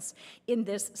generations in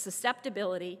this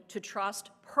susceptibility to trust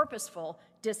purposeful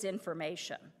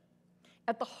disinformation.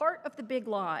 At the heart of the big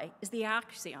lie is the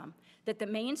axiom that the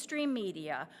mainstream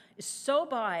media is so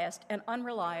biased and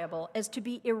unreliable as to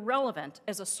be irrelevant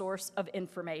as a source of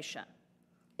information.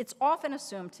 It's often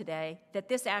assumed today that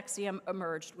this axiom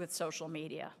emerged with social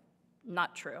media.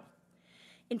 Not true.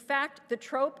 In fact, the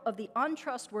trope of the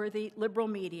untrustworthy liberal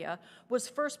media was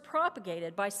first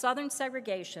propagated by Southern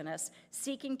segregationists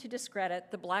seeking to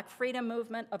discredit the Black freedom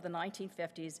movement of the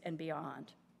 1950s and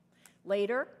beyond.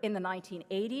 Later, in the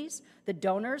 1980s, the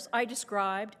donors I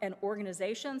described and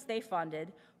organizations they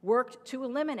funded worked to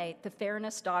eliminate the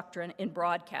fairness doctrine in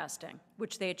broadcasting,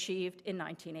 which they achieved in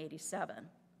 1987.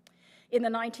 In the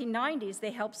 1990s, they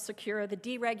helped secure the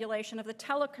deregulation of the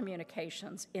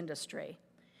telecommunications industry.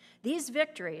 These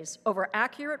victories over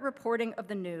accurate reporting of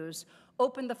the news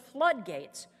opened the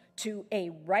floodgates to a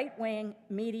right-wing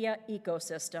media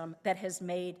ecosystem that has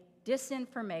made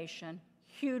disinformation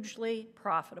hugely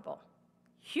profitable.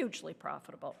 Hugely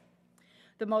profitable.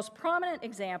 The most prominent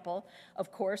example,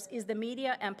 of course, is the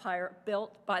media empire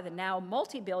built by the now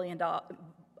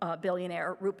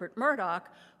multi-billionaire Rupert Murdoch,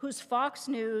 whose Fox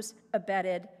News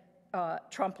abetted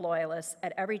Trump loyalists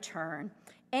at every turn,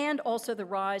 and also the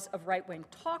rise of right-wing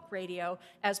talk radio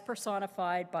as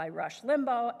personified by Rush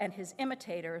Limbaugh and his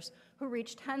imitators, who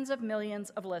reach tens of millions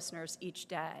of listeners each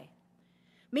day.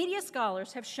 Media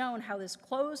scholars have shown how this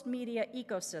closed media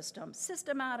ecosystem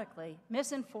systematically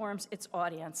misinforms its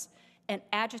audience and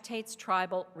agitates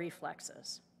tribal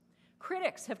reflexes.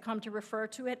 Critics have come to refer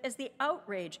to it as the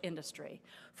outrage industry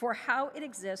for how it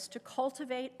exists to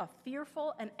cultivate a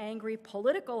fearful and angry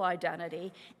political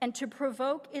identity and to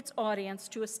provoke its audience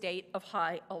to a state of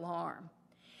high alarm.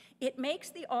 It makes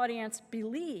the audience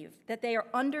believe that they are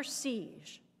under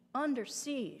siege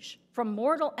from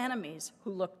mortal enemies who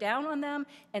look down on them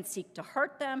and seek to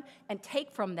hurt them and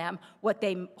take from them what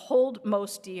they hold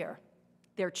most dear: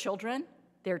 their children,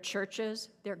 their churches,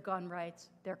 their gun rights,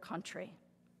 their country.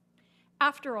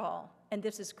 After all, and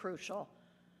this is crucial,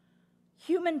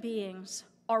 human beings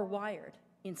are wired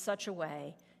in such a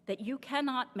way that you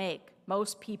cannot make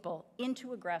most people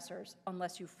into aggressors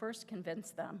unless you first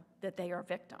convince them that they are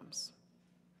victims.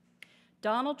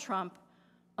 Donald Trump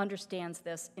understands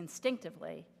this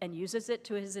instinctively and uses it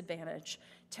to his advantage,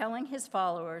 telling his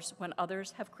followers when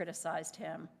others have criticized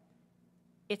him,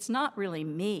 "It's not really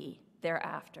me they're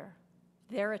after.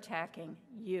 They're attacking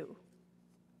you."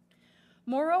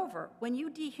 Moreover, when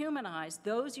you dehumanize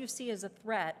those you see as a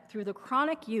threat through the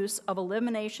chronic use of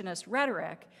eliminationist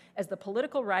rhetoric, as the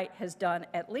political right has done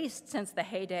at least since the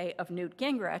heyday of Newt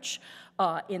Gingrich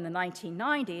in the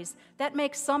 1990s, that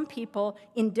makes some people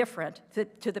indifferent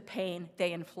to the pain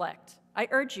they inflict. I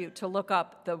urge you to look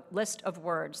up the list of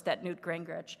words that Newt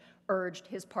Gingrich urged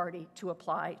his party to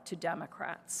apply to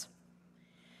Democrats.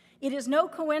 It is no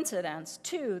coincidence,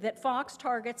 too, that Fox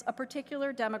targets a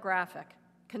particular demographic,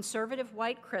 conservative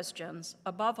white Christians,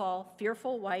 above all,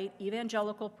 fearful white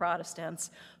evangelical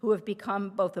Protestants, who have become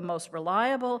both the most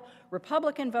reliable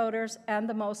Republican voters and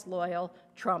the most loyal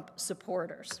Trump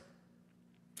supporters.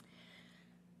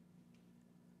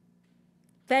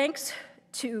 Thanks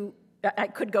to I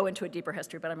could go into a deeper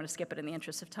history, but I'm going to skip it in the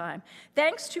interest of time.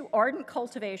 Thanks to ardent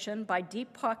cultivation by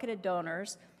deep-pocketed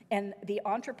donors and the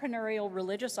entrepreneurial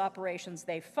religious operations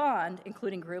they fund,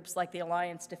 including groups like the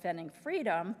Alliance Defending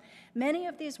Freedom, many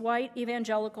of these white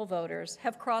evangelical voters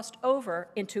have crossed over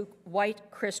into white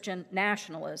Christian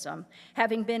nationalism,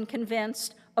 having been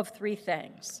convinced of three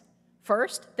things.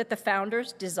 First, that the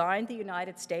founders designed the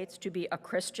United States to be a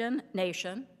Christian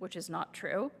nation, which is not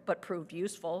true, but proved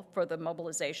useful for the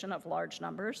mobilization of large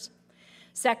numbers.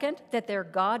 Second, that their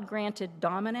God-granted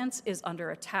dominance is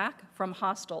under attack from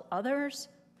hostile others.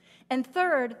 And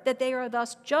third, that they are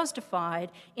thus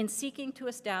justified in seeking to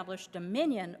establish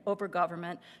dominion over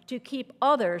government to keep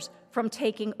others from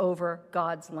taking over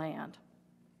God's land.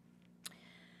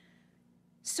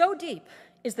 So deep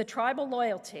is the tribal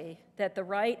loyalty that the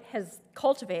right has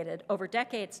cultivated over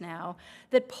decades now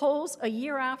that polls a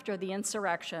year after the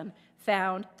insurrection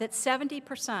found that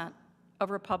 70%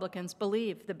 of Republicans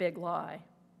believe the big lie.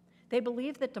 They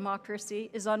believe that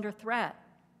democracy is under threat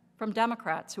from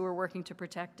Democrats who are working to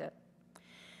protect it.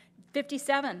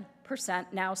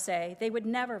 57% now say they would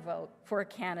never vote for a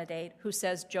candidate who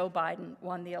says Joe Biden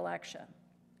won the election.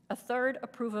 A third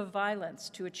approve of violence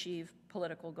to achieve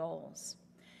political goals.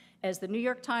 As the New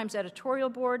York Times editorial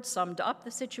board summed up the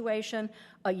situation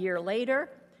a year later,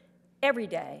 every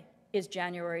day is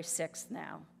January 6th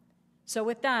now. So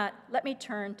with that, let me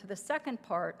turn to the second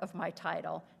part of my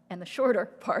title and the shorter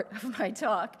part of my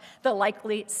talk, the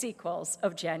likely sequels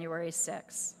of January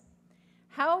 6th.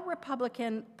 How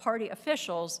Republican Party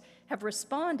officials have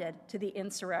responded to the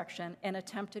insurrection and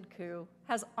attempted coup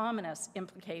has ominous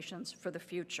implications for the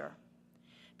future,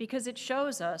 because it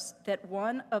shows us that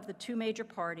one of the two major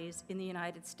parties in the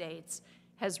United States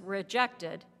has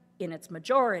rejected, in its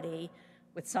majority,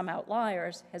 with some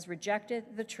outliers, has rejected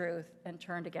the truth and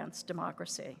turned against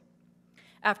democracy.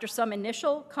 After some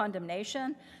initial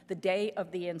condemnation the day of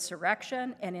the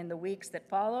insurrection and in the weeks that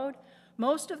followed,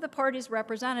 most of the party's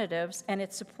representatives and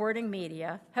its supporting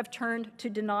media have turned to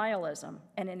denialism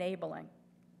and enabling.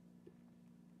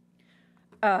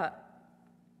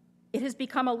 It has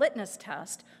become a litmus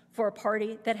test for a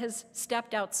party that has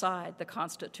stepped outside the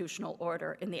constitutional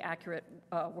order, in the accurate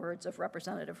words of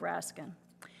Representative Raskin.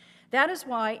 That is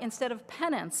why, instead of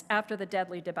penance after the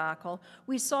deadly debacle,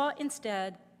 we saw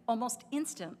instead almost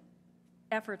instant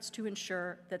efforts to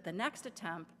ensure that the next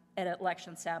attempt at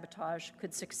election sabotage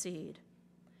could succeed.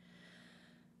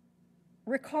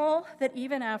 Recall that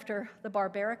even after the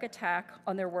barbaric attack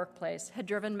on their workplace had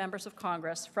driven members of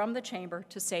Congress from the chamber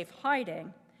to safe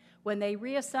hiding, when they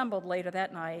reassembled later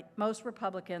that night, most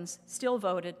Republicans still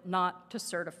voted not to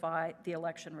certify the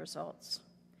election results.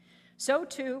 So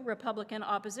too, Republican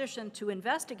opposition to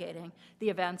investigating the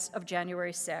events of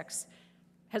January 6th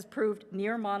has proved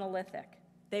near monolithic.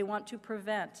 They want to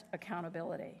prevent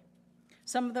accountability.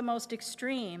 Some of the most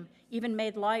extreme even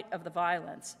made light of the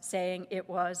violence, saying it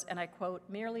was, and I quote,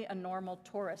 merely a normal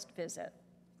tourist visit.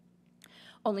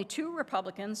 Only 2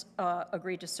 Republicans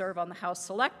agreed to serve on the House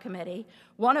Select Committee,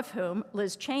 one of whom,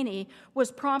 Liz Cheney,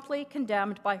 was promptly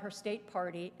condemned by her state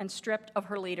party and stripped of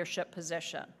her leadership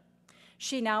position.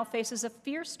 She now faces a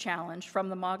fierce challenge from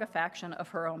the MAGA faction of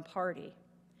her own party.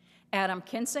 Adam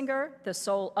Kinzinger, the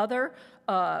sole other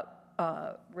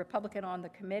Republican on the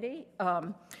committee,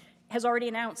 has already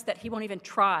announced that he won't even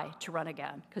try to run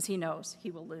again because he knows he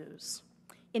will lose.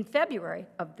 In February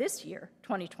of this year,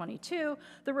 2022,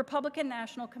 the Republican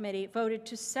National Committee voted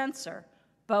to censor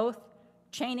both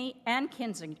Cheney and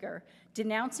Kinzinger,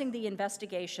 denouncing the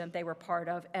investigation they were part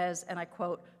of as, and I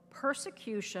quote,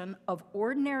 persecution of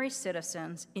ordinary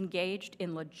citizens engaged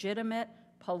in legitimate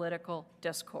political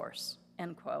discourse,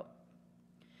 end quote.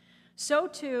 So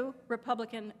too,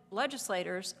 Republican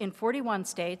legislators in 41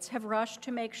 states have rushed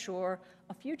to make sure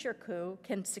a future coup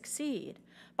can succeed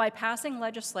by passing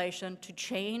legislation to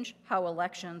change how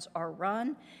elections are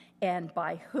run and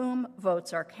by whom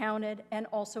votes are counted, and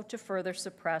also to further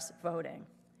suppress voting.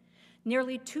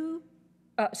 Nearly 3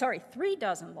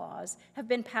 dozen laws have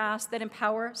been passed that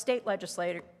empower state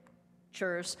legislatures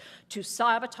to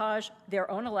sabotage their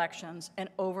own elections and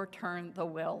overturn the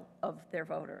will of their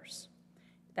voters.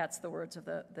 That's the words of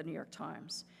the New York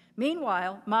Times.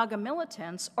 Meanwhile, MAGA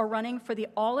militants are running for the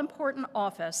all-important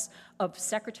office of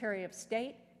Secretary of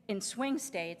State in swing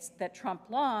states that Trump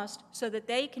lost so that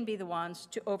they can be the ones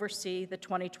to oversee the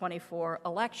 2024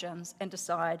 elections and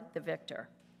decide the victor.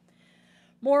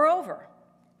 Moreover,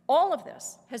 all of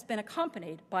this has been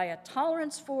accompanied by a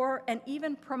tolerance for and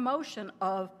even promotion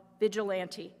of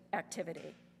vigilante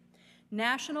activity.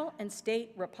 National and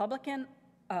state Republican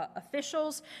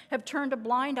officials have turned a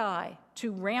blind eye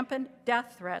to rampant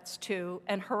death threats to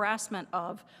and harassment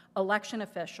of election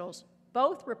officials,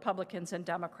 both Republicans and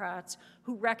Democrats,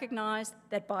 who recognized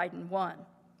that Biden won.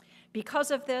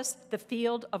 Because of this, the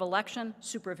field of election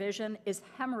supervision is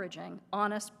hemorrhaging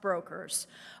honest brokers.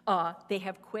 They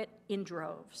have quit in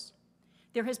droves.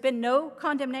 There has been no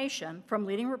condemnation from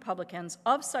leading Republicans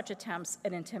of such attempts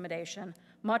at intimidation,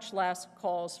 much less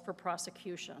calls for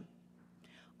prosecution.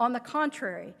 On the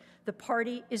contrary, the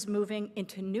party is moving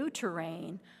into new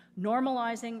terrain,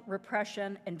 normalizing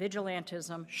repression and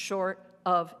vigilantism short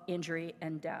of injury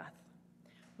and death.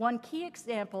 One key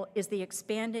example is the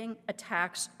expanding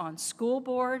attacks on school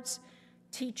boards,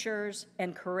 teachers,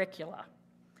 and curricula.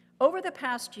 Over the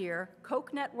past year,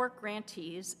 Koch network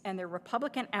grantees and their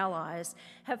Republican allies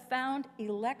have found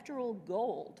electoral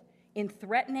gold in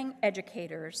threatening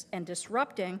educators and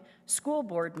disrupting school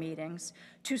board meetings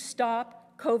to stop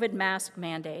COVID mask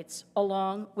mandates,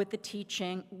 along with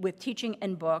teaching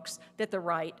and books that the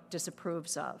right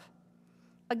disapproves of.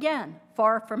 Again,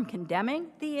 far from condemning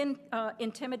the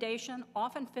intimidation,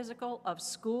 often physical, of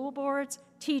school boards,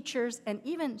 teachers, and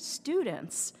even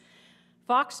students,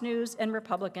 Fox News and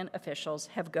Republican officials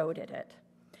have goaded it.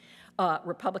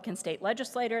 Republican state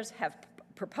legislators have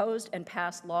proposed and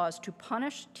passed laws to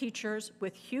punish teachers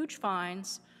with huge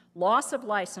fines, loss of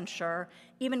licensure,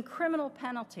 even criminal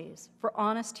penalties for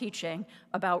honest teaching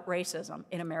about racism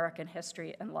in American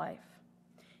history and life.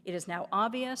 It is now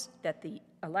obvious that the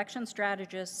election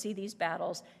strategists see these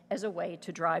battles as a way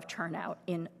to drive turnout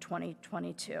in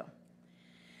 2022.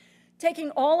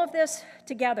 Taking all of this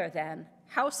together, then,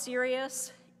 how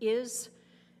serious is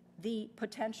the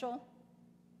potential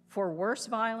for worse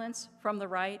violence from the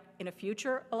right in a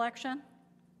future election?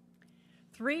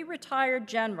 3 retired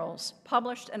generals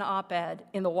published an op-ed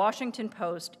in the Washington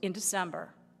Post in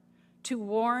December to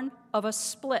warn of a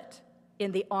split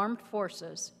in the armed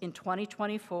forces in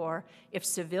 2024 if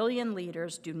civilian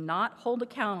leaders do not hold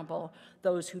accountable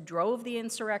those who drove the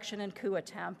insurrection and coup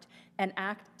attempt and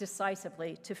act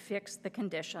decisively to fix the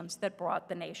conditions that brought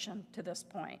the nation to this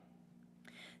point.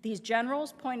 These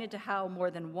generals pointed to how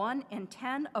more than 1 in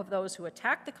 10 of those who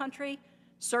attacked the country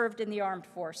served in the armed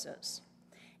forces,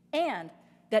 and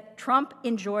that Trump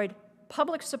enjoyed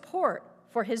public support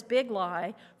for his big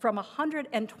lie from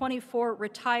 124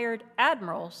 retired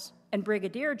admirals and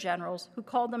brigadier generals who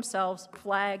called themselves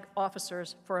flag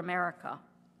officers for America.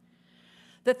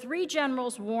 The 3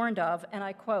 generals warned of, and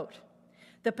I quote,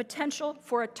 the potential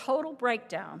for a total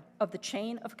breakdown of the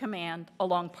chain of command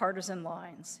along partisan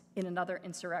lines in another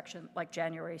insurrection like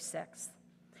January 6th.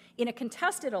 In a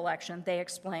contested election, they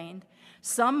explained,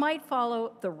 some might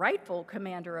follow the rightful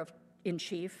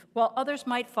commander-in-chief, while others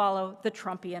might follow the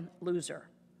Trumpian loser.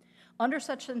 Under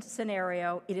such a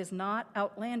scenario, it is not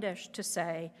outlandish to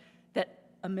say that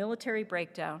a military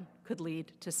breakdown could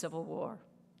lead to civil war,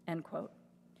 end quote.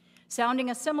 Sounding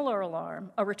a similar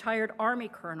alarm, a retired Army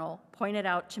colonel pointed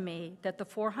out to me that the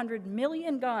 400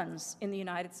 million guns in the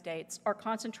United States are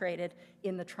concentrated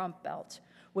in the Trump Belt,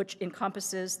 which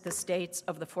encompasses the states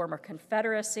of the former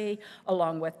Confederacy,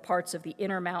 along with parts of the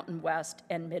Intermountain West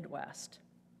and Midwest.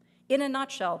 In a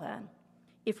nutshell, then,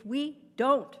 if we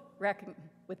don't reckon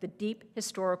with the deep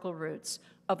historical roots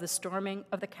of the storming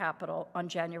of the Capitol on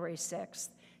January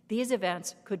 6th, these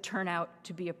events could turn out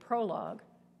to be a prologue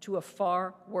to a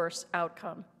far worse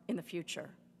outcome in the future.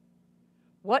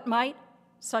 What might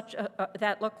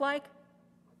that look like?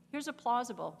 Here's a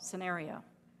plausible scenario.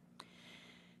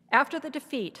 After the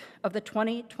defeat of the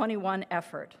 2021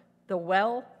 effort, the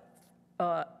well-funded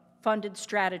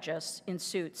strategists in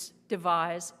suits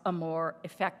devise a more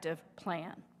effective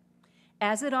plan.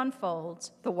 As it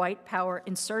unfolds, the white power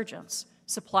insurgents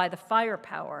supply the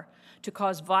firepower to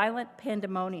cause violent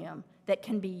pandemonium that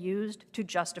can be used to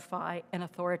justify an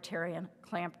authoritarian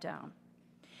clampdown.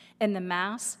 And the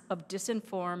mass of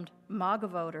disinformed MAGA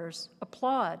voters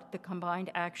applaud the combined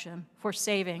action for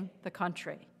saving the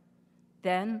country.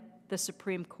 Then the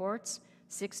Supreme Court's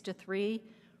 6-3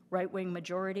 right-wing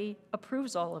majority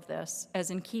approves all of this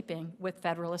as in keeping with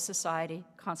Federalist Society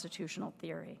constitutional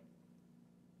theory.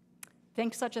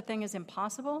 Think such a thing is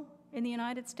impossible in the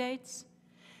United States?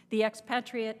 The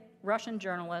expatriate Russian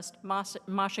journalist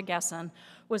Masha Gessen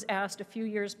was asked a few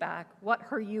years back what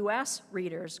her US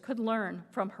readers could learn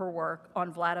from her work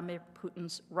on Vladimir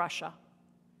Putin's Russia.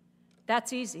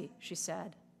 That's easy, she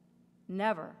said.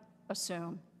 Never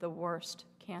assume the worst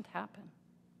can't happen.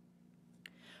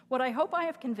 What I hope I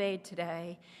have conveyed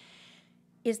today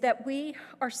is that we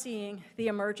are seeing the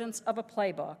emergence of a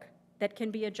playbook that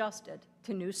can be adjusted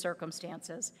to new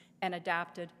circumstances and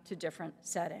adapted to different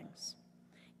settings.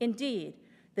 Indeed,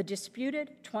 the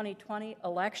disputed 2020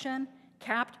 election,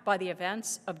 capped by the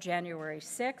events of January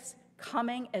 6th,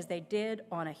 coming as they did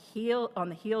on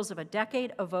the heels of a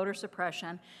decade of voter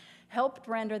suppression, helped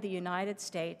render the United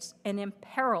States an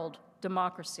imperiled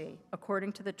democracy,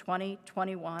 according to the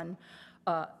 2021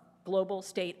 Global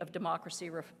State of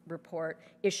Democracy report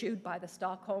issued by the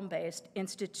Stockholm-based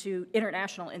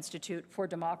International Institute for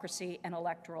Democracy and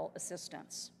Electoral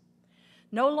Assistance.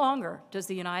 No longer does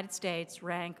the United States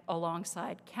rank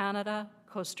alongside Canada,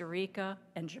 Costa Rica,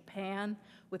 and Japan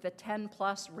with a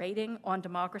 10+ rating on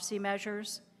democracy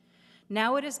measures.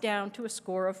 Now it is down to a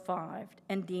score of 5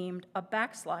 and deemed a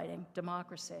backsliding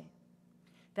democracy.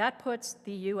 That puts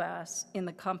the U.S. in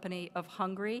the company of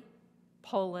Hungary,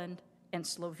 Poland, and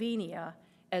Slovenia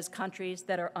as countries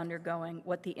that are undergoing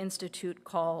what the Institute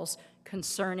calls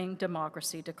concerning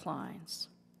democracy declines.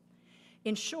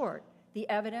 In short, the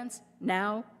evidence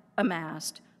now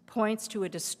amassed points to a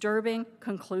disturbing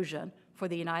conclusion for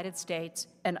the United States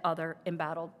and other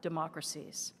embattled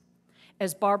democracies.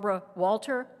 As Barbara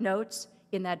Walter notes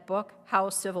in that book, How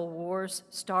Civil Wars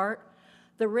Start,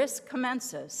 the risk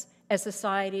commences as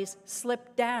societies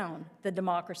slip down the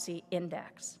democracy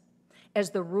index.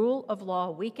 As the rule of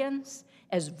law weakens,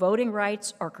 as voting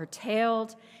rights are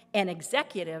curtailed, and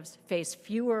executives face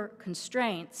fewer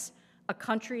constraints, a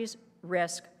country's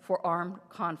risk for armed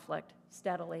conflict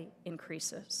steadily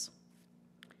increases.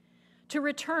 To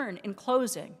return in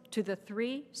closing to the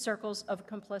 3 circles of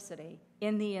complicity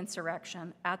in the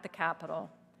insurrection at the Capitol,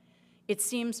 it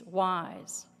seems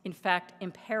wise, in fact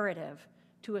imperative,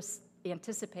 to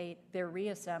anticipate their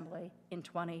reassembly in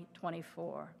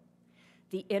 2024.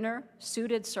 The inner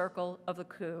suited circle of the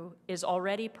coup is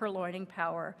already purloining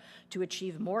power to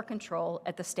achieve more control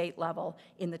at the state level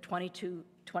in the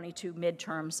 2022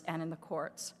 midterms and in the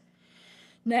courts.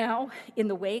 Now, in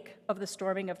the wake of the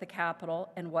storming of the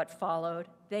Capitol and what followed,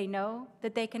 they know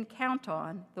that they can count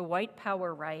on the white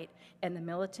power right and the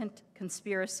militant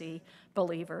conspiracy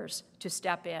believers to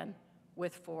step in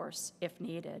with force if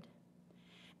needed.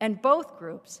 And both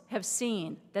groups have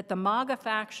seen that the MAGA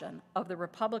faction of the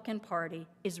Republican Party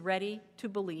is ready to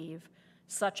believe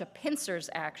such a pincers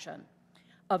action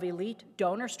of elite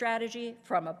donor strategy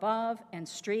from above and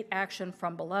street action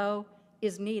from below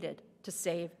is needed to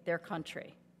save their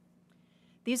country.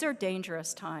 These are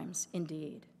dangerous times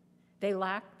indeed. They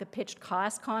lack the pitched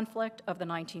class conflict of the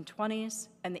 1920s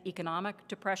and the economic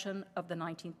depression of the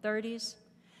 1930s,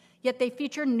 yet they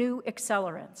feature new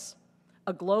accelerants: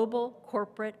 a global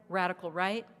corporate radical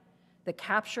right, the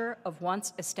capture of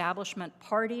once establishment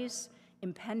parties,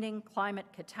 impending climate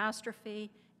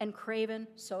catastrophe, and craven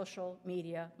social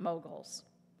media moguls.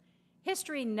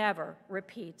 History never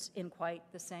repeats in quite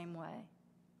the same way.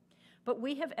 But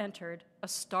we have entered a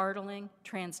startling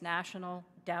transnational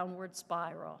downward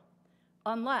spiral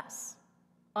unless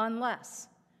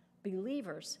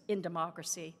believers in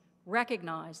democracy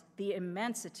recognize the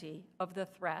immensity of the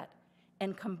threat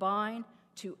and combine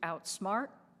to outsmart,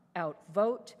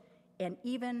 outvote, and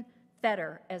even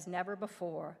fetter as never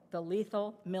before the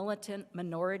lethal militant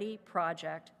minority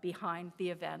project behind the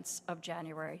events of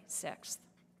January 6th.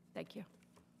 Thank you.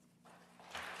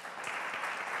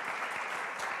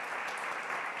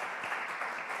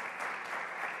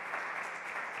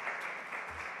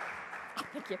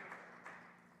 Thank you.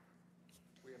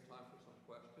 We have time for some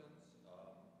questions.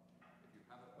 If you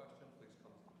have a question, please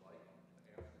come to the mic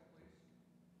to ask it,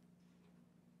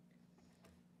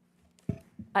 please.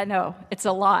 I know, it's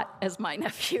a lot, as my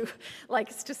nephew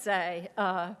likes to say,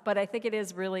 but I think it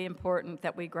is really important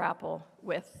that we grapple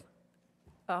with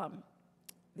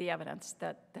the evidence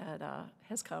that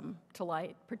has come to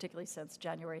light, particularly since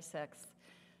January 6th.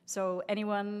 So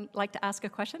anyone like to ask a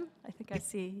question? I think I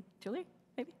see Julie.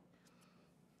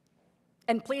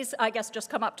 And please, I guess, just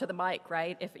come up to the mic,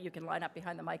 right? If you can line up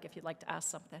behind the mic if you'd like to ask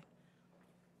something.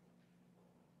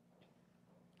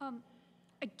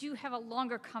 I do have a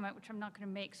longer comment, which I'm not going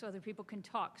to make so other people can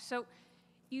talk. So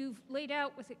you've laid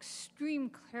out with extreme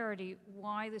clarity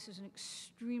why this is an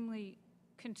extremely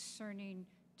concerning,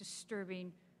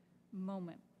 disturbing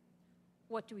moment.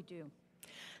 What do we do?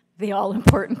 The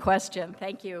all-important question.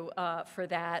 Thank you for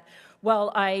that.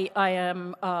 Well, I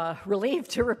am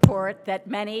relieved to report that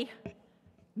many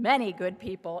good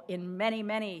people in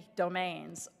many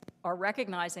domains are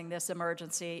recognizing this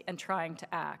emergency and trying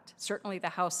to act. Certainly the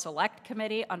House Select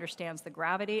Committee understands the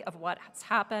gravity of what has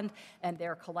happened, and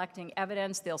they're collecting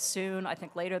evidence. They'll soon, I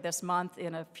think later this month,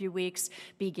 in a few weeks,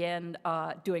 begin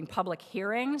doing public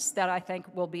hearings that I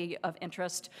think will be of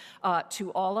interest to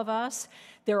all of us.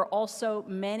 There are also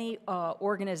many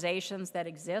organizations that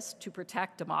exist to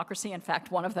protect democracy. In fact,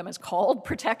 one of them is called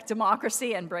Protect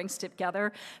Democracy and brings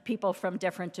together people from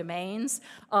different domains.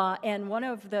 And one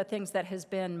of the things that has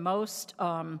been most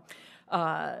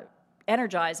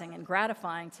energizing and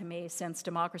gratifying to me since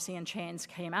Democracy in Chains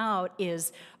came out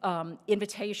is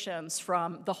invitations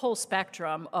from the whole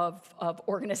spectrum of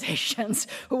organizations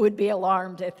who would be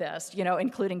alarmed at this, you know,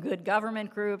 including good government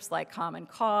groups like Common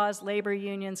Cause, labor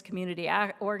unions, community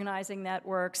organizing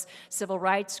networks, civil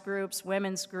rights groups,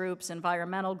 women's groups,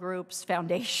 environmental groups,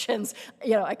 foundations.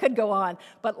 You know, I could go on,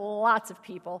 but lots of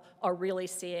people are really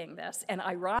seeing this. And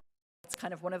ironically, it's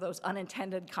kind of one of those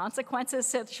unintended consequences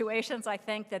situations, I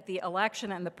think, that the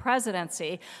election and the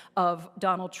presidency of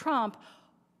Donald Trump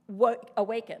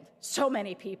awakened so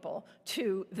many people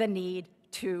to the need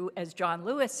to, as John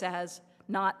Lewis says,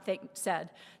 not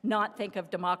think of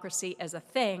democracy as a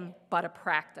thing, but a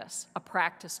practice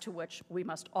to which we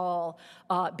must all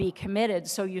be committed.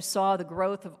 So you saw the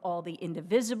growth of all the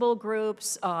indivisible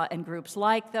groups and groups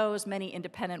like those, many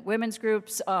independent women's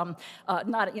groups,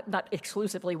 not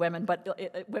exclusively women,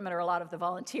 but women are a lot of the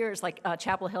volunteers. Like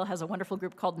Chapel Hill has a wonderful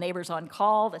group called Neighbors on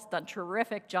Call that's done a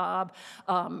terrific job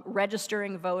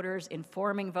registering voters,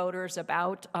 informing voters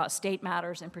about state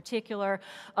matters in particular.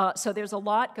 So there's a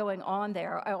lot going on there.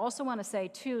 I also want to say,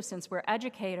 too, since we're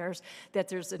educators, that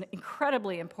there's an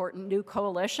incredibly important new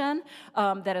coalition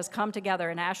that has come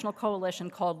together, a national coalition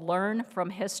called Learn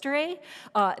from History,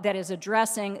 that is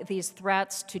addressing these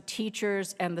threats to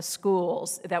teachers and the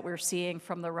schools that we're seeing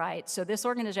from the right. So this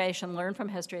organization, Learn from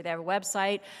History, they have a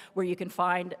website where you can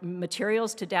find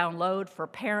materials to download for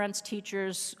parents,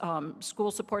 teachers,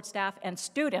 school support staff, and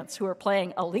students who are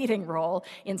playing a leading role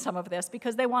in some of this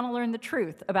because they want to learn the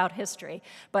truth about history.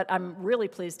 But I'm really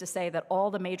pleased to say that all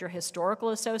the major historical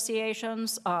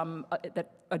associations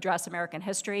that address American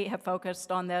history have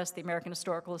focused on this. The American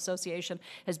Historical Association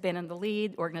has been in the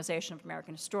lead, Organization of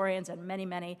American Historians, and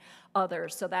many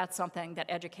others. So that's something that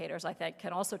educators, I think,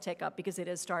 can also take up because it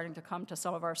is starting to come to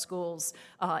some of our schools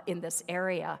in this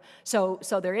area. So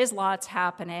there is lots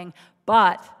happening,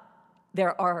 but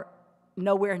there are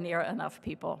nowhere near enough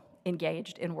people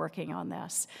engaged in working on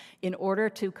this. In order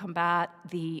to combat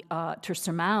to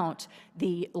surmount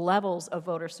the levels of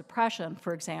voter suppression,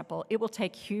 for example, it will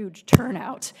take huge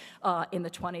turnout in the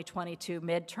 2022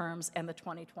 midterms and the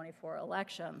 2024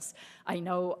 elections. I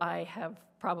know I have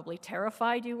probably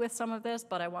terrified you with some of this,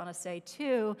 but I want to say,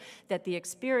 too, that the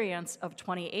experience of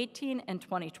 2018 and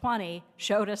 2020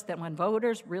 showed us that when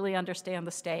voters really understand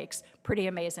the stakes, pretty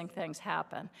amazing things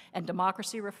happen. And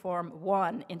democracy reform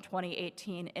won in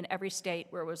 2018 in every state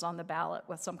where it was on the ballot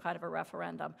with some kind of a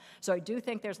referendum. So I do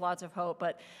think there's lots of hope,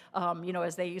 but you know,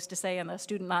 as they used to say in the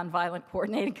Student Nonviolent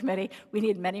Coordinating Committee, we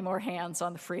need many more hands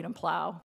on the freedom plow.